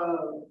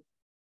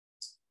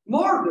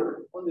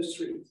murder on the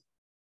street.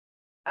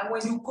 And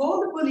when you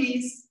call the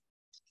police,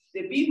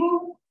 the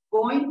people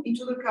going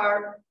into the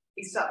car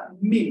is a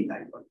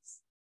military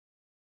police.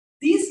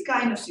 This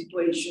kind of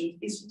situation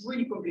is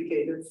really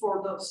complicated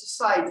for the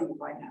society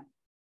right now.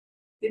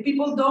 The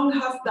people don't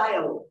have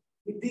dialogue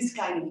with this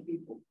kind of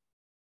people.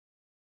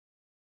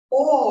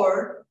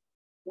 Or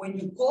when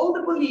you call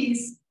the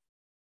police,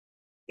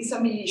 it's a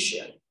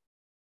militia.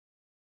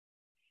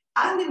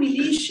 And the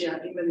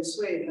militia in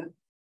Venezuela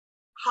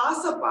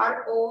has a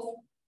part of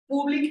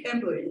public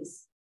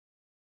employees,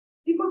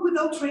 people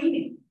without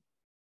training,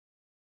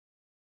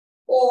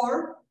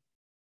 or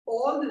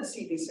all the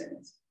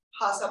citizens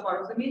has a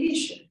part of the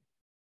militia.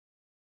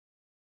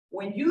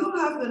 When you don't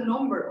have the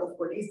number of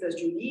police that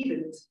you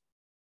needed,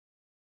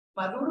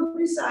 Maduro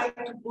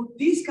decided to put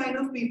these kind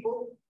of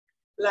people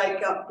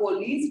like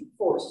police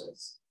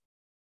forces.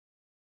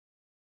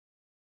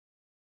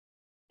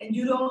 And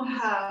you don't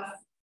have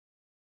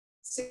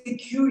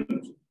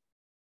security.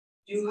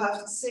 You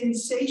have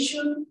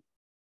sensation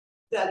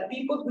that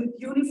people with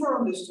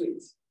uniform on the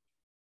streets.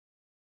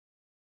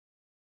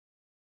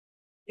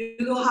 You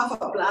don't have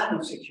a plan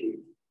of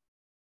security.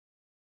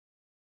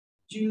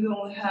 You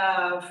don't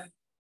have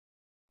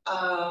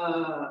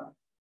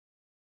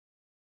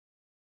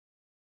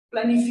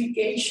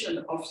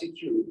planification of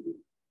security.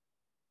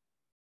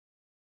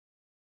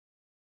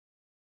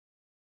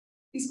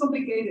 It's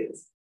complicated.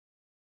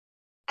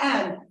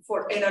 And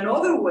in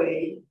another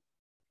way,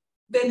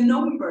 the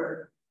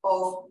number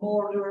of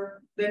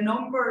murder, the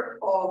number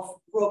of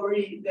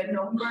robbery, the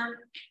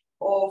number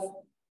of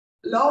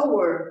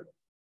lower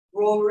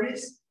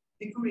robberies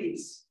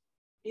decrease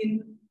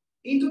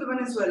into the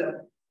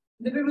Venezuela.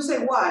 The people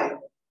say, why?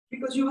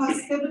 Because you have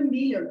 7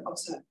 million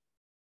outside.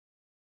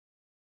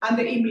 And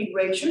the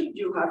immigration,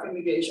 you have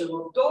immigration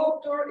of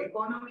doctor,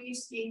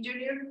 economist,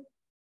 engineer,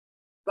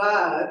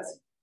 but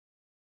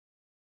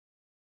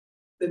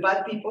the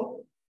bad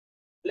people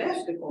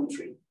left the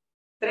country.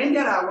 Tren de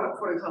Aragua,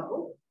 for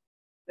example,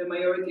 the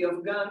majority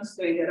of guns,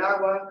 Tren de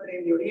Aragua,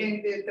 Tren de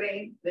Oriente,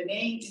 Tren, the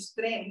name is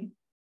Tren,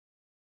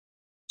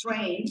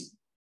 trains,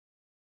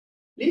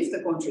 leave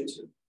the country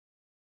too.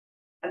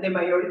 And the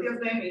majority of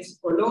them is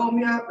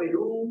Colombia,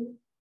 Peru,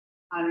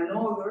 and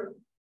another.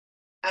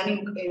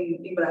 And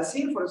in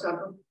Brazil, for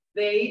example,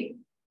 they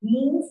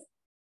move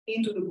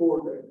into the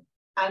border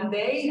and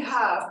they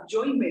have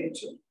joint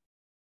venture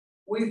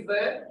with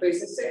the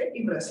PCC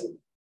in Brazil.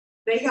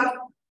 They have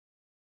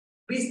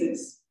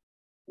business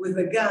with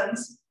the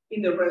guns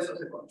in the rest of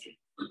the country.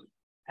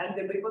 And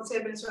the people say,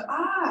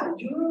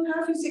 you don't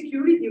have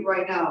insecurity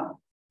right now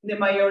in the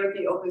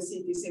majority of the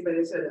cities in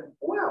Venezuela.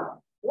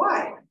 Well,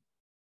 why?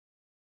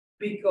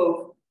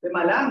 Because the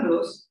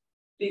malandros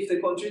leave the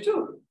country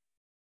too.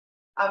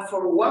 And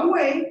for one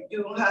way,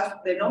 you don't have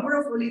the number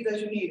of police that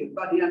you need,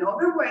 but in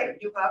another way,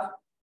 you have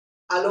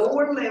a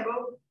lower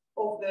level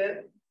of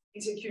the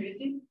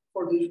insecurity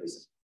for this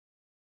reason.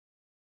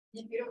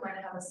 If you don't mind,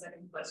 I have a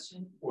second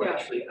question. We're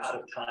actually out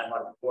of time,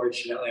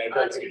 unfortunately. I'd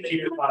like to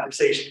continue the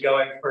conversation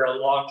going for a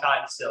long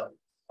time still.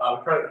 We're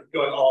probably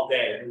going all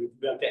day and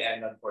we've got to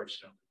end,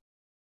 unfortunately.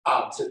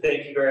 So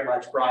thank you very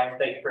much, Brian.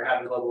 Thank you for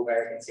having Global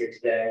Americans here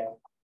today.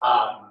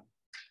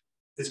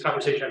 This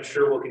conversation, I'm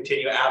sure, will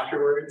continue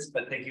afterwards,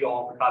 but thank you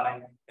all for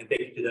coming, and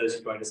thank you to those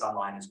who joined us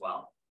online as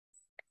well.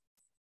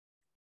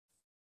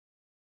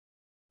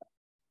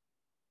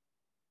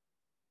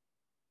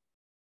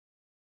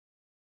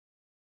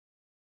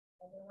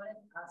 I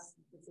wanted to ask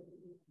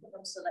specifically when it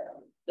comes to like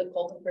the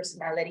cult of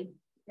personality.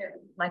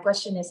 My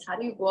question is, how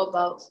do you go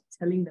about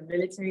telling the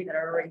military that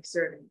are already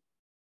serving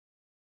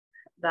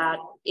that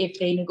if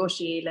they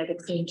negotiate like a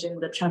change in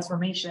the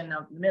transformation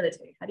of the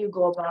military, how do you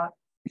go about?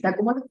 O sea,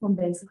 ¿cómo los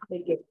convences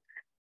de que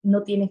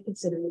no tienes que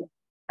servir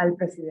al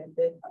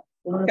presidente?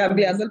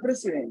 Cambiando el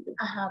presidente.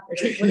 Ajá,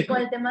 pero con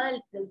el tema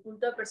del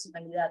culto de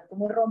personalidad,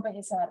 ¿cómo rompes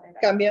esa barrera?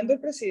 Cambiando el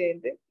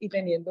presidente y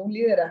teniendo un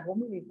liderazgo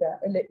militar,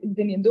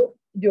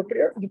 yo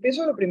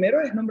pienso lo primero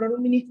es nombrar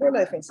un ministro de la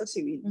defensa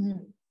civil.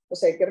 O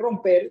sea, hay que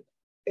romper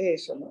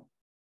eso, ¿no?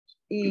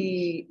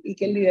 Y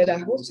que el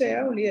liderazgo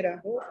sea un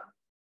liderazgo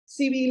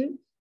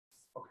civil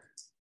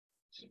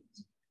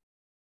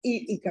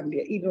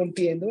y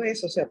rompiendo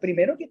eso. O sea,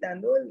 primero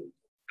quitando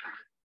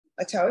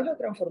a Chávez lo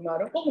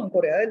transformaron como en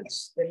Corea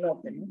del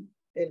Norte, ¿no?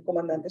 El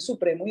comandante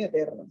supremo y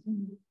eterno.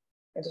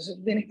 Entonces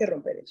tienes que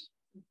romper eso.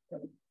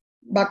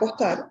 Va a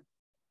costar,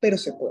 pero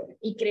se puede.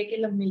 ¿Y cree que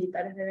los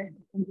militares deben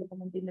ser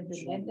completamente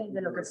independientes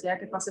de lo que sea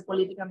que pase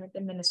políticamente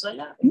en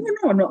Venezuela?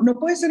 No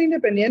puede ser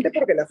independiente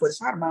porque las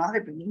Fuerzas Armadas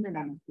dependen de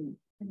la nación.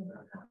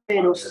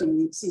 Pero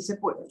sí se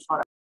puede.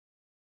 Ahora,